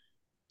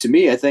to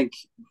me, I think,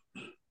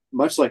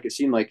 much like it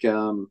seemed like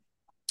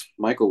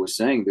Michael was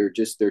saying,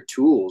 they're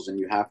tools, and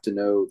you have to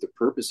know the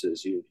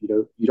purposes. You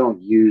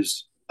don't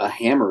use a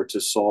hammer to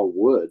saw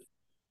wood.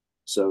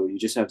 So you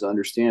just have to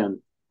understand,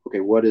 okay,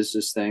 what is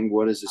this thing?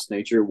 What is this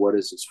nature? What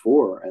is this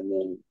for? And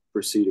then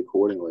proceed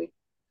accordingly.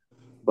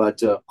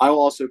 But I will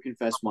also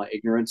confess my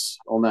ignorance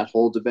on that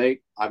whole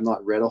debate. I've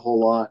not read a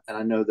whole lot, and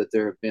I know that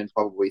there have been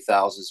probably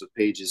thousands of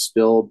pages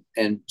spilled.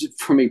 And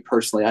for me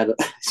personally,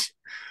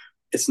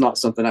 it's not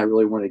something I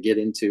really want to get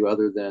into,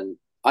 other than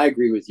I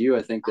agree with you.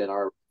 I think that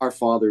our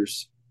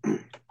fathers,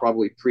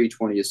 probably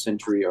pre-20th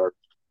century, are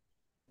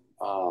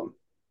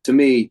to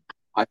me,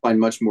 I find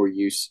much more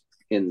use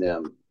in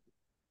them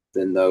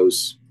than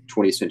those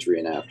 20th century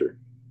and after.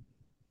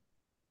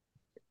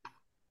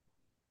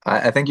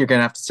 I think you're going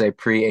to have to say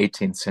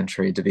pre-18th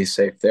century to be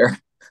safe there,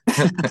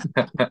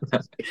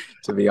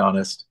 to be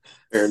honest.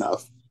 Fair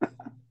enough.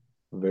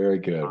 Very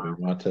good. We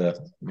want to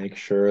make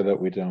sure that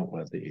we don't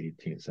let the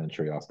 18th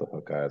century off the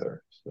hook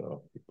either,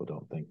 so people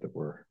don't think that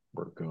we're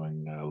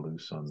going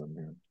loose on them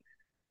here.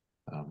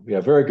 Yeah,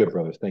 very good,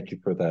 brothers. Thank you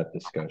for that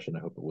discussion. I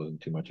hope it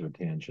wasn't too much of a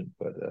tangent,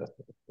 but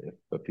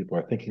if people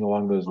are thinking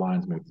along those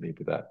lines,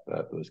 maybe that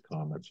those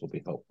comments will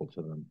be helpful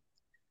to them.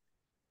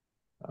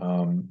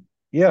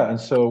 Yeah, and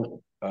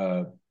so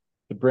to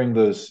bring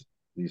these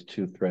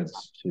two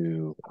threads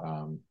to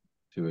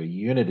a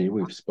unity,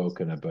 we've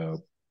spoken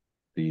about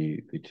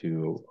the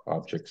two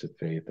objects of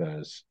faith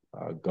as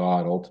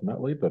God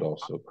ultimately, but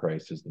also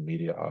Christ as the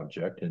media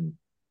object, and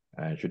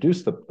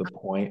introduced the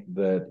point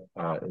that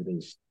it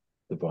is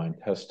divine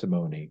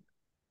testimony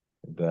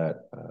that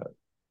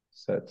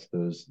sets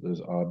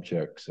those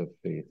objects of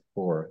faith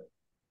forth,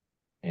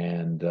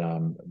 and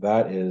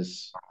that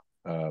is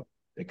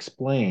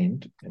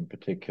explained in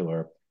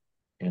particular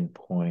in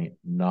point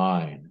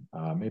 9.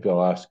 Maybe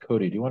I'll ask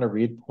Cody, do you want to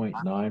read point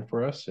 9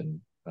 for us, and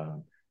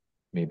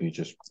maybe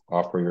just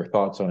offer your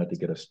thoughts on it to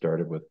get us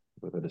started with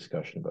a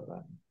discussion about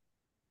that?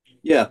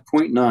 Yeah,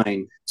 point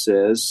 9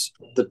 says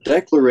the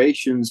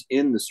declarations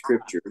in the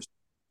scriptures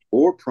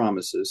or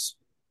promises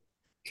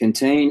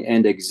contain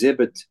and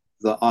exhibit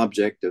the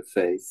object of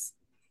faith,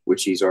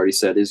 which he's already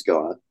said is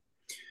God.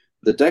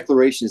 The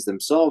declarations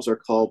themselves are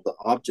called the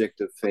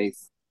object of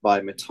faith by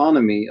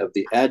metonymy of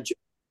the adjunct,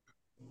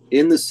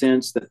 in the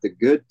sense that the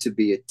good to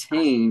be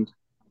attained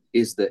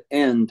is the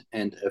end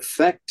and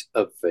effect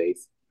of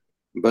faith,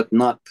 but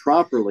not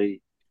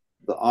properly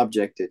the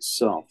object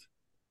itself.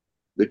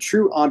 The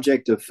true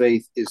object of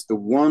faith is the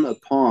one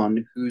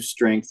upon whose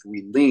strength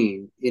we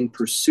lean in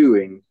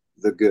pursuing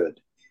the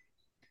good.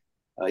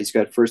 He's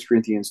got 1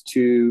 Corinthians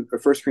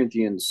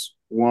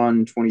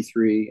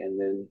 1:23,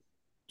 and then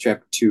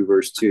chapter 2,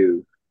 verse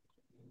 2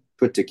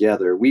 put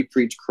together. We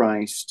preach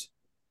Christ.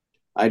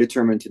 I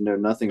determined to know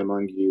nothing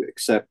among you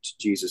except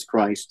Jesus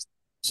Christ.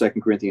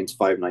 2 Corinthians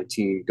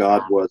 5:19,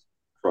 God was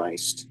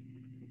Christ.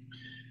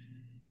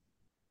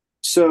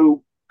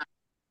 So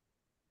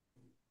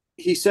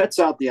he sets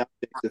out the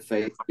object of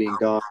faith being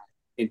God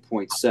in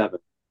point 7.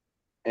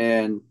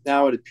 And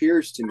now it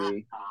appears to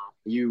me,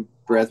 you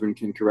brethren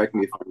can correct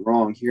me if I'm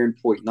wrong, here in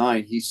point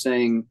 9, he's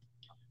saying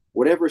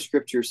whatever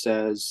scripture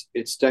says,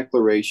 its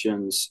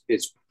declarations,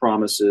 its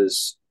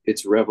promises,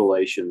 its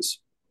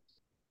revelations,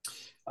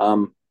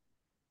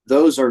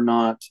 those are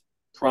not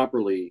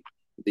properly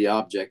the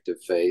object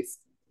of faith,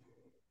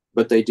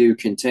 but they do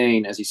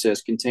contain, as he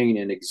says, contain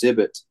and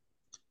exhibit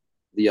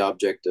the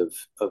object of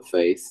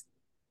faith.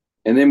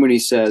 And then when he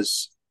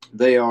says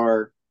they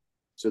are,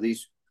 so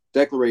these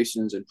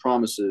declarations and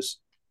promises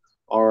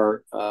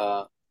are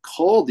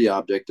called the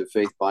object of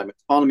faith by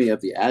metonymy of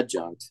the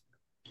adjunct.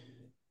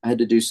 I had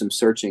to do some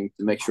searching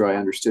to make sure I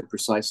understood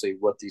precisely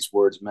what these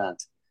words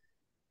meant.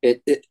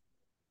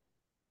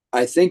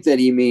 I think that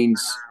he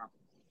means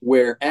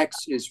where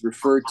X is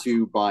referred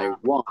to by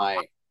Y,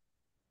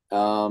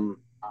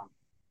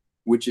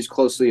 which is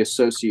closely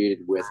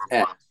associated with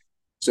X.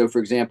 So, for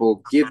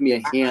example, give me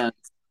a hand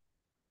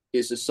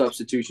is a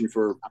substitution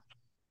for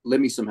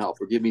lend me some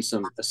help or give me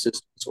some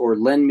assistance, or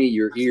lend me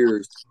your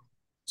ears,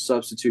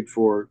 substitute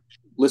for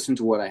listen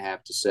to what I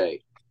have to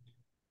say.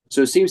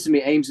 So it seems to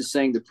me Ames is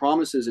saying the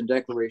promises and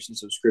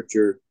declarations of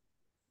Scripture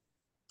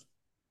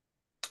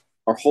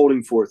are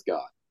holding forth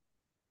God,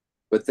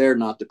 but they're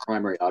not the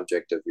primary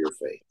object of your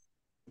faith.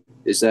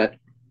 Is that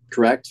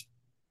correct?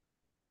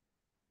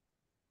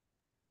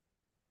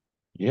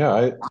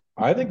 Yeah,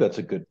 I think that's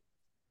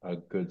a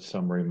good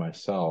summary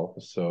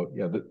myself. So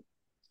yeah,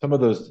 some of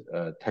those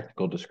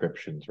technical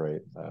descriptions,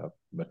 right?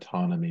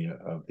 Metonymy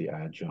of the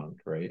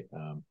adjunct, right?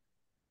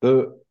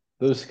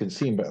 Those can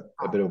seem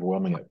a bit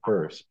overwhelming at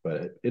first,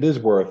 but it is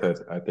worth it,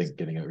 I think,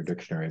 getting out your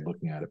dictionary and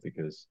looking at it,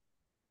 because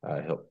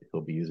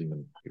he'll be using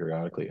them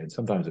periodically, and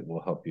sometimes it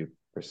will help you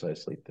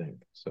precisely think.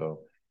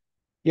 So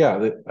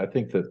yeah, I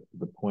think that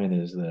the point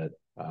is that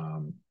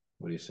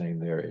what he's saying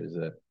there is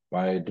that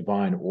by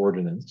divine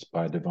ordinance,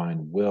 by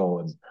divine will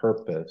and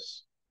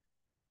purpose,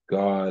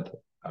 God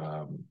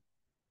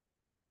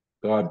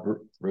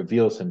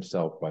reveals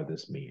himself by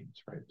this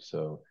means, right?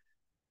 So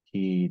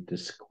he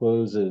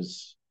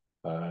discloses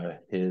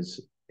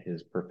his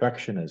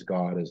perfection as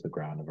God as the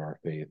ground of our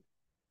faith,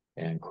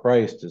 and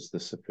Christ is the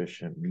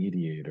sufficient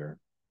mediator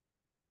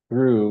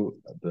through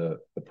the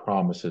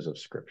promises of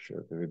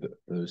Scripture, through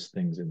those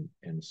things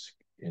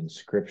in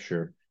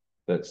Scripture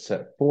that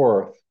set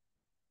forth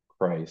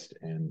Christ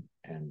and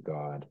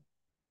God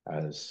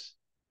as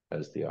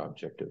the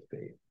object of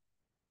faith.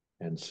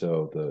 And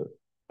so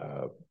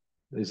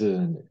this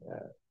isn't,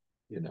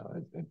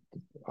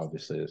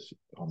 obviously this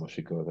almost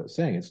should go without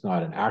saying, it's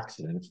not an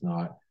accident. It's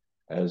not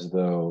as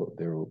though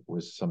there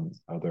was some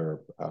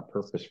other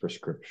purpose for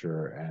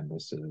Scripture and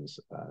this is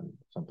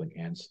something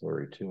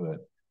ancillary to it.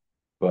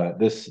 But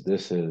this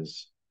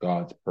is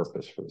God's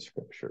purpose for the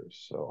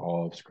scriptures. So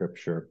all of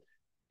scripture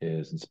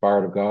is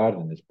inspired of God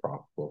and is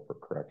profitable for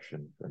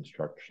correction, for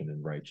instruction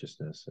in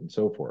righteousness, and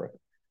so forth.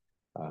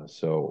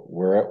 So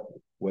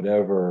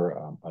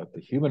whatever the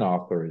human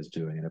author is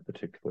doing in a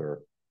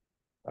particular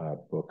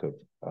book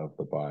of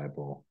the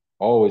Bible,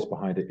 always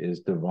behind it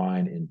is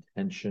divine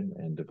intention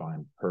and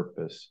divine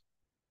purpose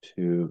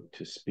to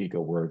speak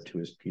a word to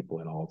his people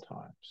in all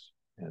times,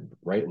 and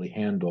rightly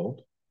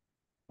handled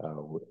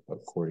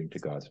according to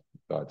God's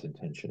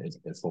intention,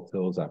 it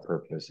fulfills that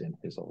purpose in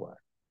his elect.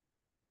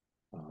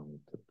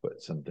 To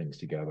put some things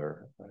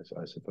together,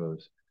 I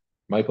suppose.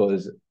 Michael,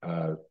 do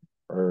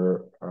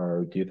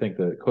you think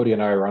that Cody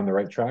and I are on the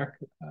right track?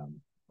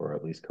 Or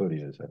at least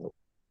Cody is, I hope.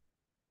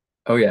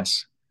 Oh,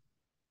 yes.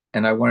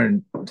 And I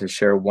wanted to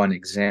share one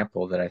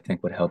example that I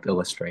think would help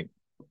illustrate.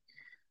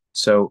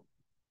 So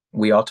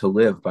we ought to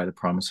live by the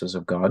promises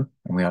of God,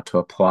 and we ought to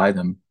apply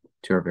them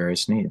to our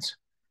various needs.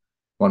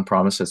 One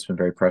promise that's been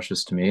very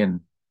precious to me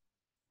and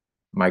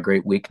my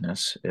great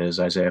weakness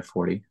is Isaiah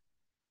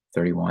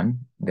 40:31.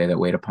 They that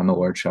wait upon the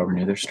Lord shall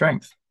renew their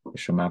strength. They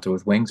shall mount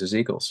with wings as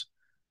eagles.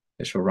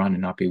 They shall run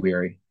and not be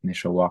weary, and they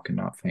shall walk and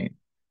not faint.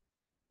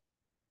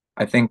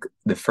 I think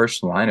the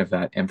first line of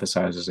that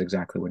emphasizes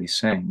exactly what he's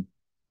saying.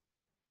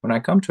 When I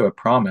come to a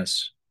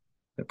promise,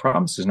 the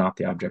promise is not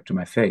the object of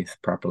my faith,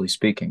 properly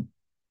speaking.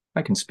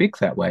 I can speak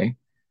that way,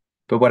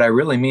 but what I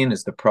really mean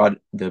is the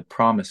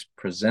promise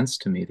presents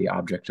to me the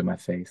object of my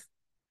faith.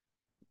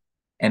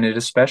 And it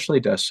especially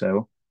does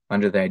so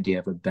under the idea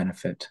of a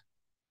benefit.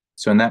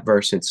 So in that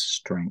verse, it's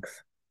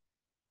strength.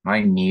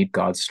 I need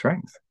God's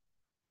strength,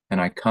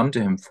 and I come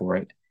to him for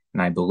it,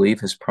 and I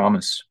believe his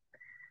promise.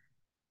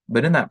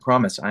 But in that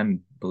promise,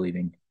 I'm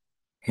believing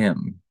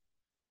him.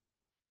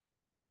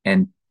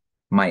 And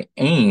my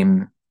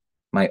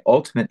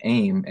ultimate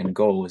aim and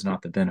goal is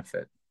not the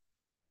benefit.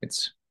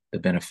 It's the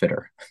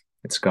benefiter.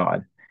 It's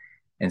God.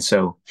 And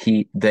so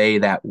they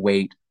that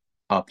wait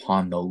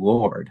upon the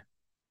Lord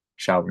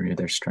shall renew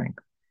their strength.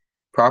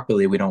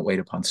 Properly, we don't wait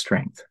upon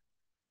strength.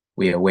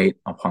 We await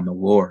upon the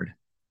Lord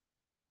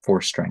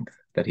for strength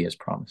that he has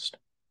promised.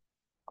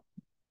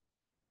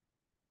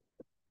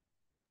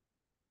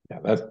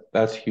 Yeah,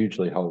 that's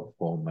hugely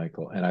helpful,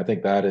 Michael. And I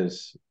think that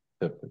is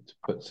to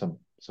put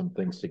some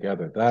things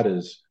together. That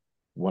is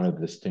one of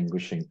the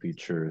distinguishing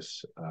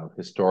features of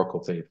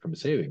historical faith from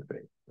saving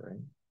faith, right?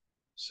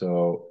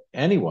 So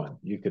anyone,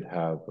 you could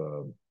have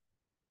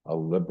a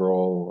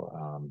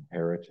liberal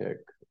heretic,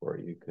 or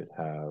you could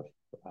have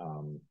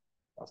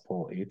a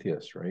full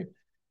atheist, right?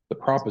 The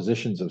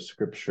propositions of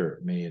Scripture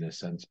may, in a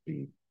sense,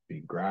 be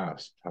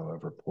grasped,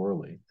 however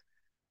poorly,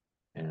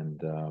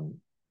 and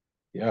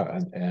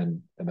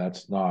and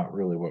that's not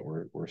really what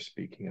we're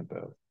speaking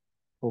about.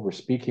 What we're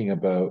speaking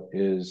about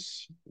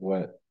is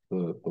what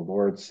the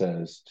Lord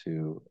says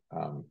to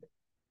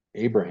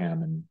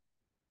Abraham in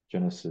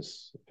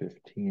Genesis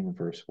 15,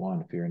 verse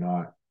 1, "Fear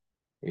not,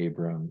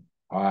 Abram,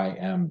 I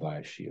am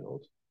thy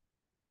shield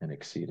and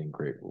exceeding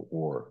great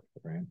reward,"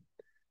 right?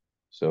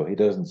 So he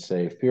doesn't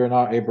say, "Fear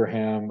not,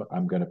 Abraham,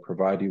 I'm going to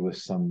provide you with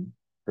some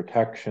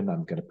protection.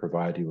 I'm going to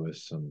provide you with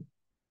some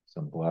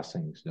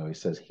blessings." No, he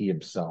says he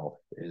himself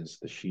is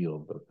the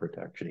shield of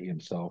protection. He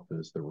himself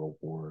is the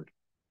reward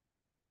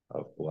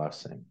of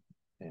blessing.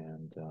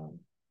 And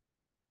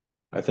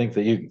I think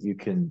that you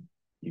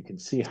can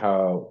see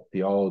how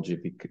theology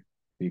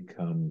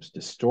becomes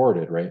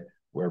distorted, right,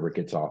 wherever it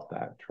gets off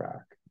that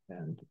track.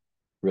 And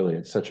really,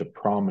 it's such a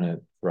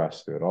prominent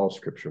thrust throughout all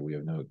Scripture. We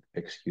have no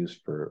excuse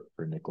for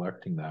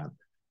neglecting that.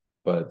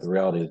 But the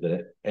reality is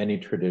that any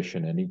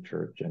tradition, any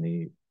church,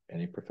 any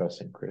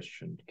professing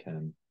Christian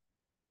can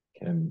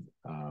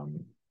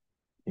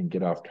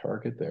get off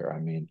target there. I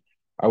mean,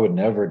 I would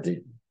never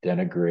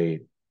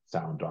denigrate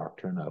sound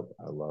doctrine.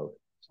 I love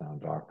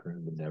sound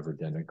doctrine. Would never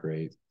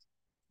denigrate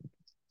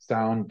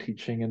sound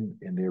teaching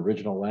in the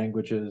original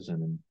languages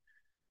and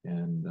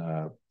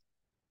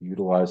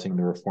utilizing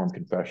the Reformed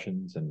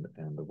confessions and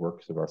the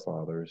works of our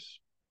fathers.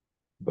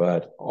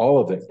 But all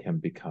of it can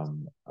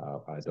become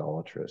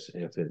idolatrous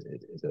if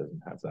it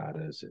doesn't have that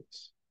as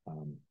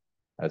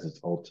its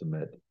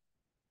ultimate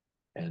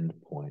end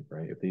point,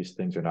 right? If these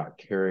things are not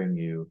carrying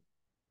you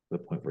to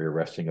the point where you're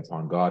resting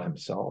upon God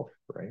himself,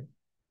 right,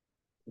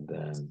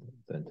 then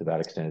to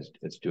that extent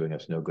it's doing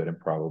us no good, and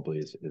probably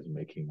is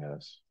making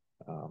us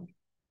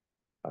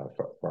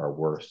far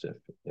worse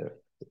if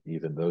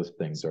even those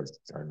things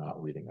are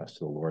not leading us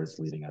to the Lord. It's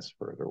leading us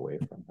further away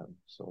from him.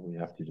 So we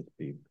have to just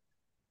be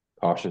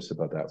cautious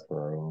about that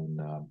for our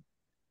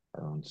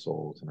own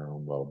souls and our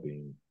own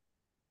well-being.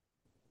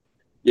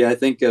 Yeah, I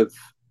think of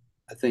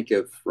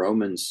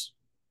Romans.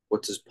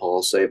 What does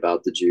Paul say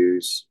about the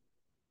Jews?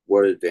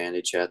 What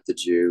advantage hath the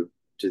Jew?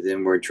 To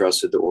them were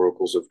entrusted the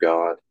oracles of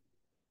God.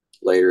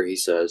 Later he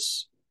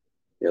says,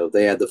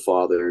 they had the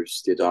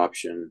fathers, the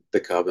adoption,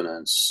 the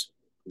covenants,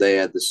 they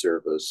had the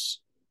service.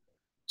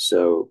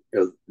 So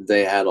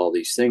they had all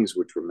these things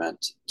which were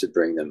meant to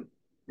bring them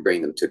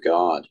to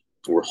God.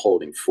 We're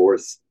holding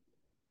forth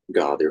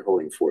God. They're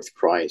holding forth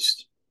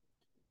Christ.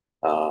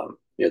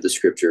 the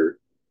scripture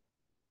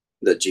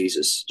that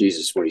Jesus,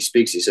 when he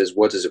speaks, he says,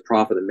 "What does it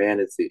profit a man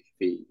if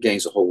he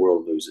gains the whole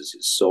world and loses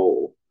his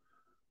soul?"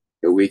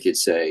 We could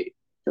say,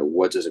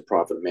 what does it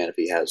profit a man if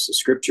he has the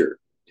scripture,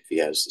 if he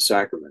has the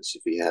sacraments,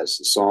 if he has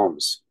the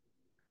Psalms,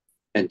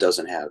 and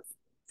doesn't have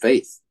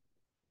faith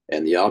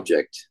and the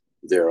object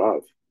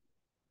thereof?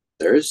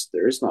 There is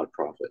not a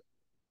profit.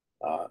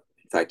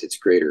 In fact, it's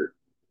greater.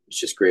 It's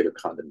just greater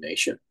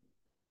condemnation.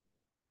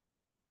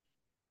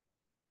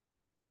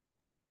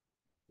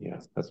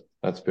 Yeah,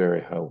 that's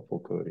very helpful,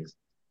 Cody.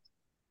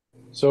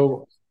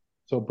 So,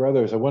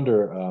 brothers, I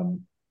wonder.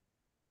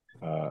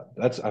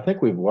 I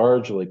think we've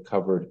largely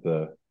covered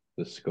the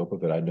scope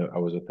of it. I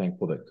was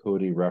thankful that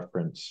Cody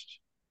referenced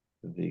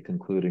the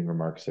concluding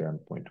remarks there on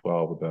point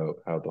 12 about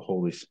how the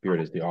Holy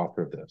Spirit is the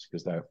author of this,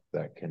 because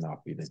that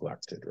cannot be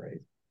neglected,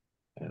 right?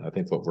 And I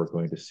think what we're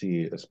going to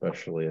see,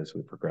 especially as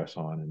we progress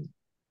on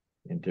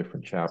in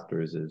different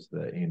chapters, is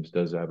that Ames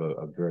does have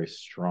a very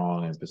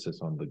strong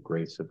emphasis on the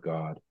grace of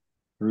God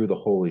through the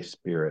Holy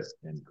Spirit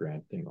and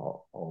granting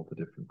all the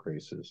different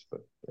graces,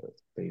 but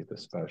faith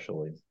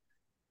especially.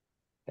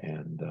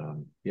 And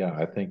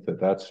I think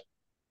that's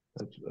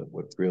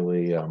what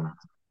really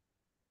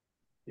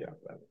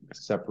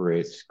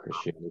separates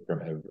Christianity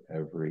from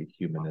every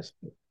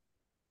humanistic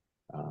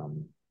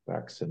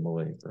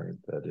facsimile, right?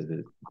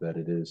 That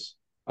it is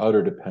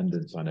utter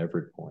dependence on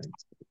every point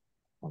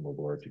on the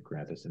Lord to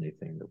grant us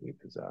anything that we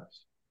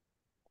possess.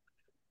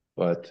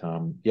 But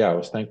I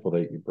was thankful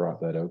that you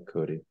brought that out,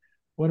 Cody.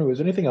 Wonder,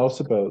 was anything else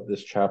about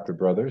this chapter,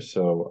 brothers?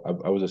 So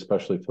I was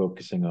especially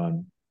focusing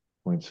on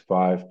points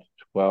 5 to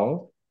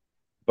 12.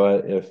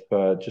 But if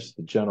just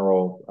the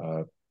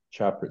general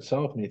chapter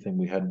itself, anything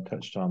we hadn't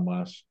touched on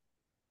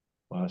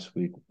last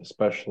week,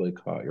 especially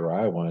caught your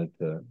eye, I wanted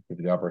to give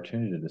you the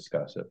opportunity to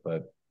discuss it.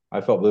 But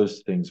I felt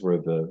those things were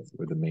the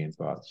main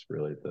thoughts,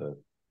 really,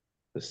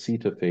 the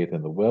seat of faith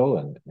in the will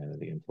and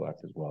the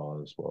intellect as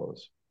well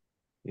as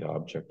the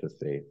object of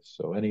faith.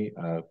 So any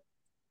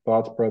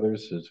thoughts,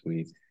 brothers, as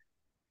we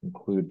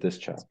conclude this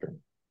chapter?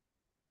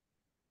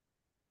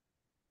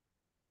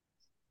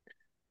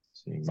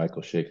 Seeing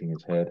Michael shaking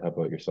his head. How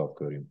about yourself,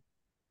 Cody?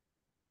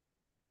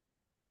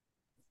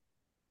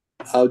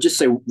 I'll just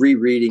say,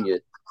 rereading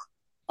it,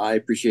 I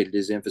appreciated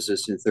his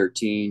emphasis in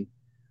 13.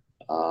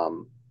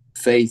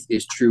 Faith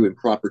is true and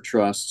proper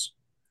trust.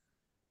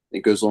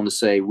 It goes on to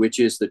say, which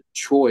is the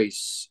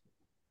choice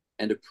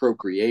and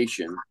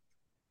appropriation.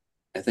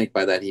 I think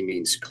by that he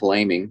means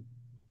claiming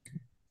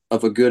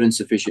of a good and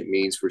sufficient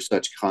means for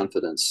such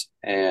confidence.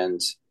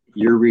 And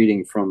your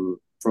reading from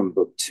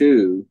book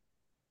 2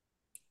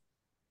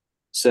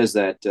 says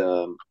that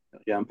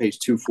on page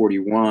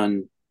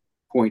 241,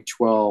 point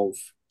 12,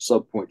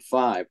 subpoint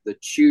 5, the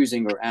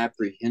choosing or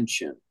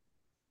apprehension,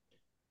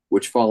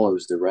 which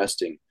follows the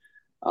resting.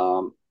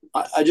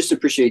 I just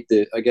appreciate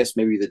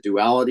maybe the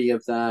duality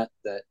of that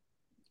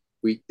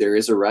there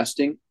is a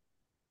resting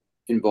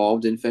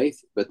involved in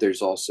faith, but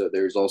there's also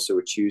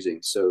a choosing.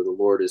 So the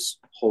Lord is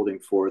holding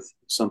forth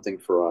something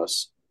for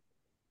us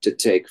to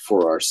take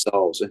for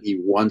ourselves, and he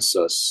wants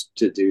us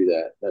to do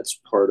that. That's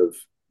part of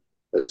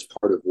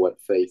what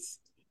faith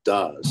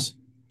does.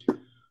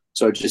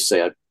 So I'd just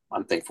say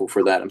I'm thankful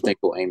for that. I'm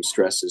thankful Ames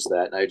stresses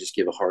that, and I just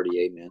give a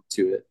hearty amen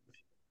to it.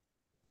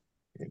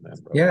 Amen,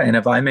 yeah, and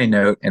if I may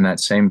note in that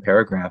same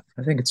paragraph,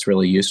 I think it's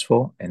really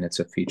useful, and it's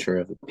a feature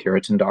of the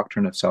Puritan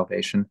doctrine of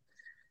salvation,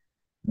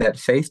 that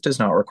faith does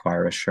not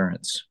require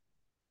assurance.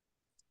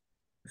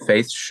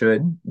 Faith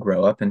should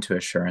grow up into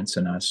assurance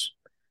in us,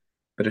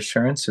 but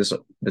assurance is,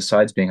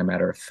 besides being a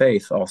matter of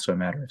faith, also a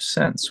matter of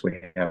sense. We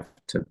have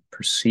to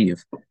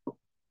perceive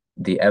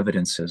the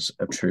evidences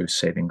of true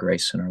saving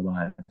grace in our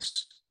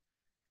lives.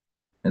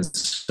 And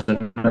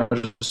so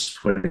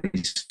notice what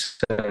he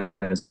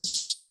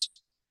says.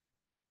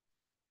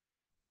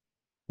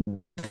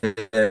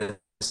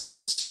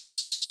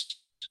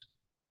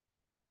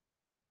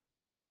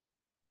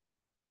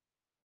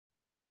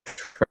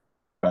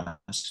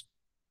 Trust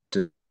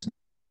does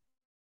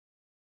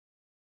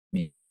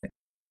mean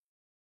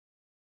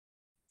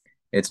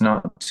it's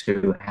not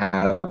to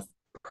have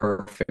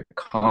perfect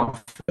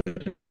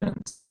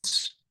confidence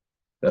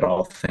that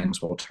all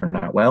things will turn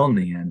out well in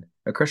the end.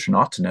 A Christian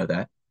ought to know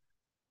that,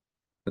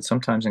 but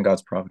sometimes in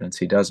God's providence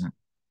he doesn't.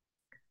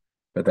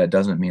 But that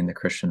doesn't mean the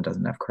Christian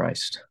doesn't have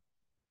Christ.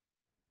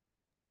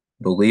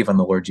 Believe on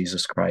the Lord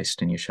Jesus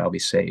Christ and you shall be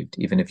saved.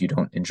 Even if you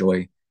don't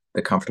enjoy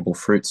the comfortable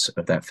fruits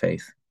of that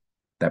faith,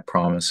 that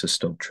promise is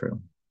still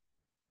true.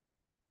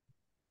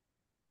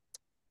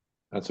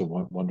 That's a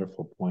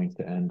wonderful point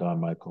to end on,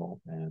 Michael.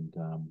 And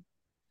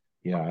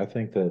I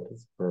think that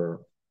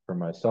for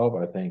myself,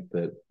 I think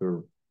that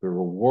the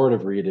reward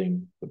of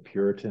reading the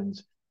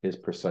Puritans is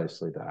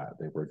precisely that.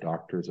 They were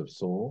doctors of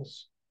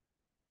souls,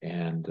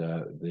 and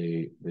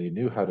they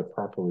knew how to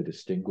properly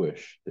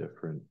distinguish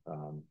different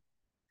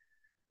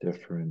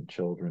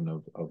children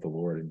of the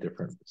Lord in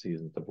different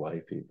seasons of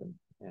life, even.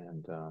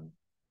 And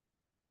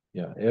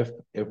if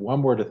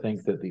one were to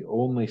think that the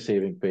only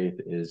saving faith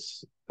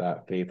is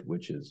that faith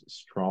which is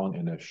strong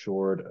and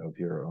assured of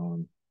your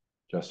own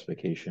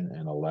justification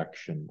and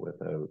election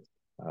without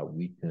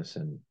weakness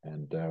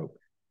and doubt,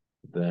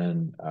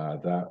 then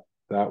that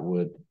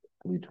would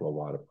lead to a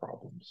lot of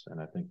problems.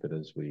 And I think that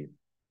as we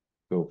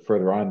go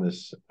further on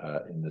this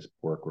in this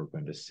work, we're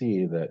going to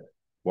see that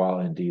while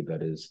indeed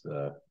that is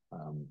that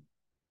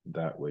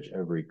which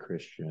every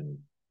Christian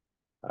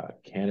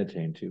can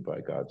attain to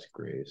by God's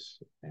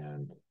grace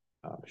and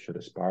should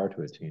aspire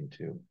to attain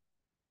to,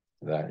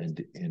 that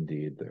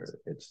indeed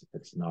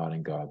it's not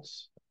in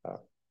God's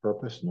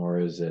purpose, nor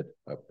is it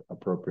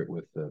appropriate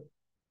with the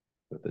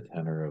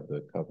tenor of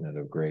the covenant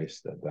of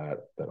grace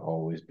that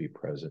always be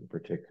present,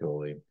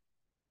 particularly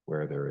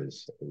where there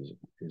is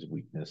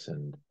weakness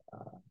and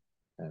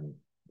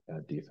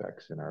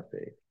defects in our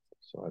faith.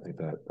 So I think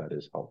that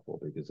is helpful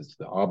because it's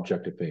the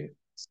object of faith,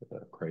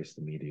 Christ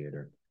the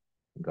mediator,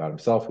 and God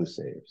himself who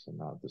saves, and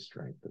not the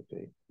strength of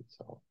faith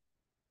itself.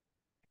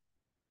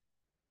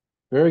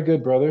 Very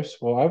good, brothers.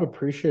 Well, I've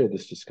appreciated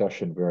this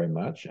discussion very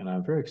much, and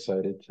I'm very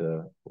excited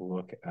to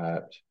look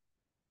at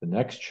the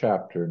next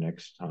chapter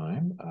next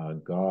time,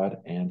 God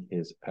and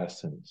his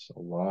essence. A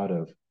lot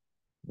of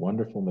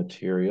wonderful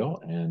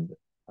material, and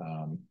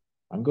I'm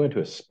going to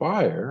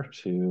aspire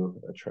to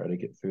try to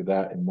get through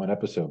that in one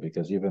episode,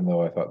 because even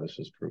though I thought this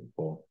was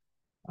fruitful,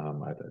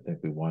 I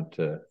think we want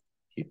to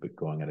keep it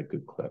going at a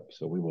good clip.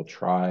 So we will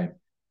try,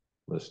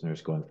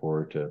 listeners, going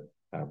forward to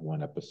have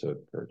one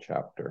episode per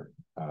chapter.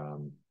 I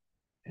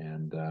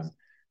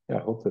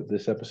hope that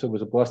this episode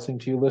was a blessing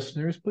to you,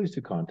 listeners. Please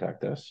do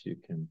contact us. You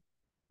can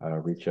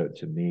reach out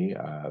to me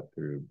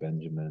through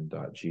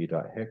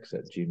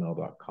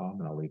benjamin.g.hicks@gmail.com,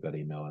 and I'll leave that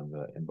email in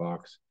the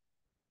inbox.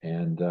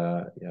 And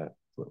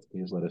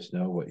please let us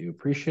know what you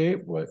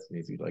appreciate, what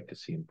maybe you'd like to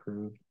see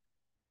improved,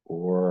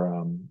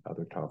 or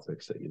other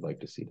topics that you'd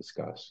like to see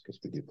discussed, because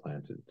we do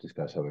plan to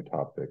discuss other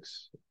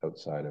topics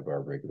outside of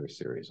our regular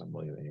series on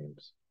William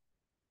Ames.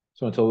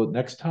 So until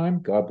next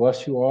time, God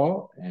bless you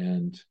all,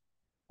 and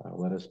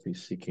let us be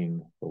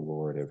seeking the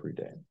Lord every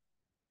day.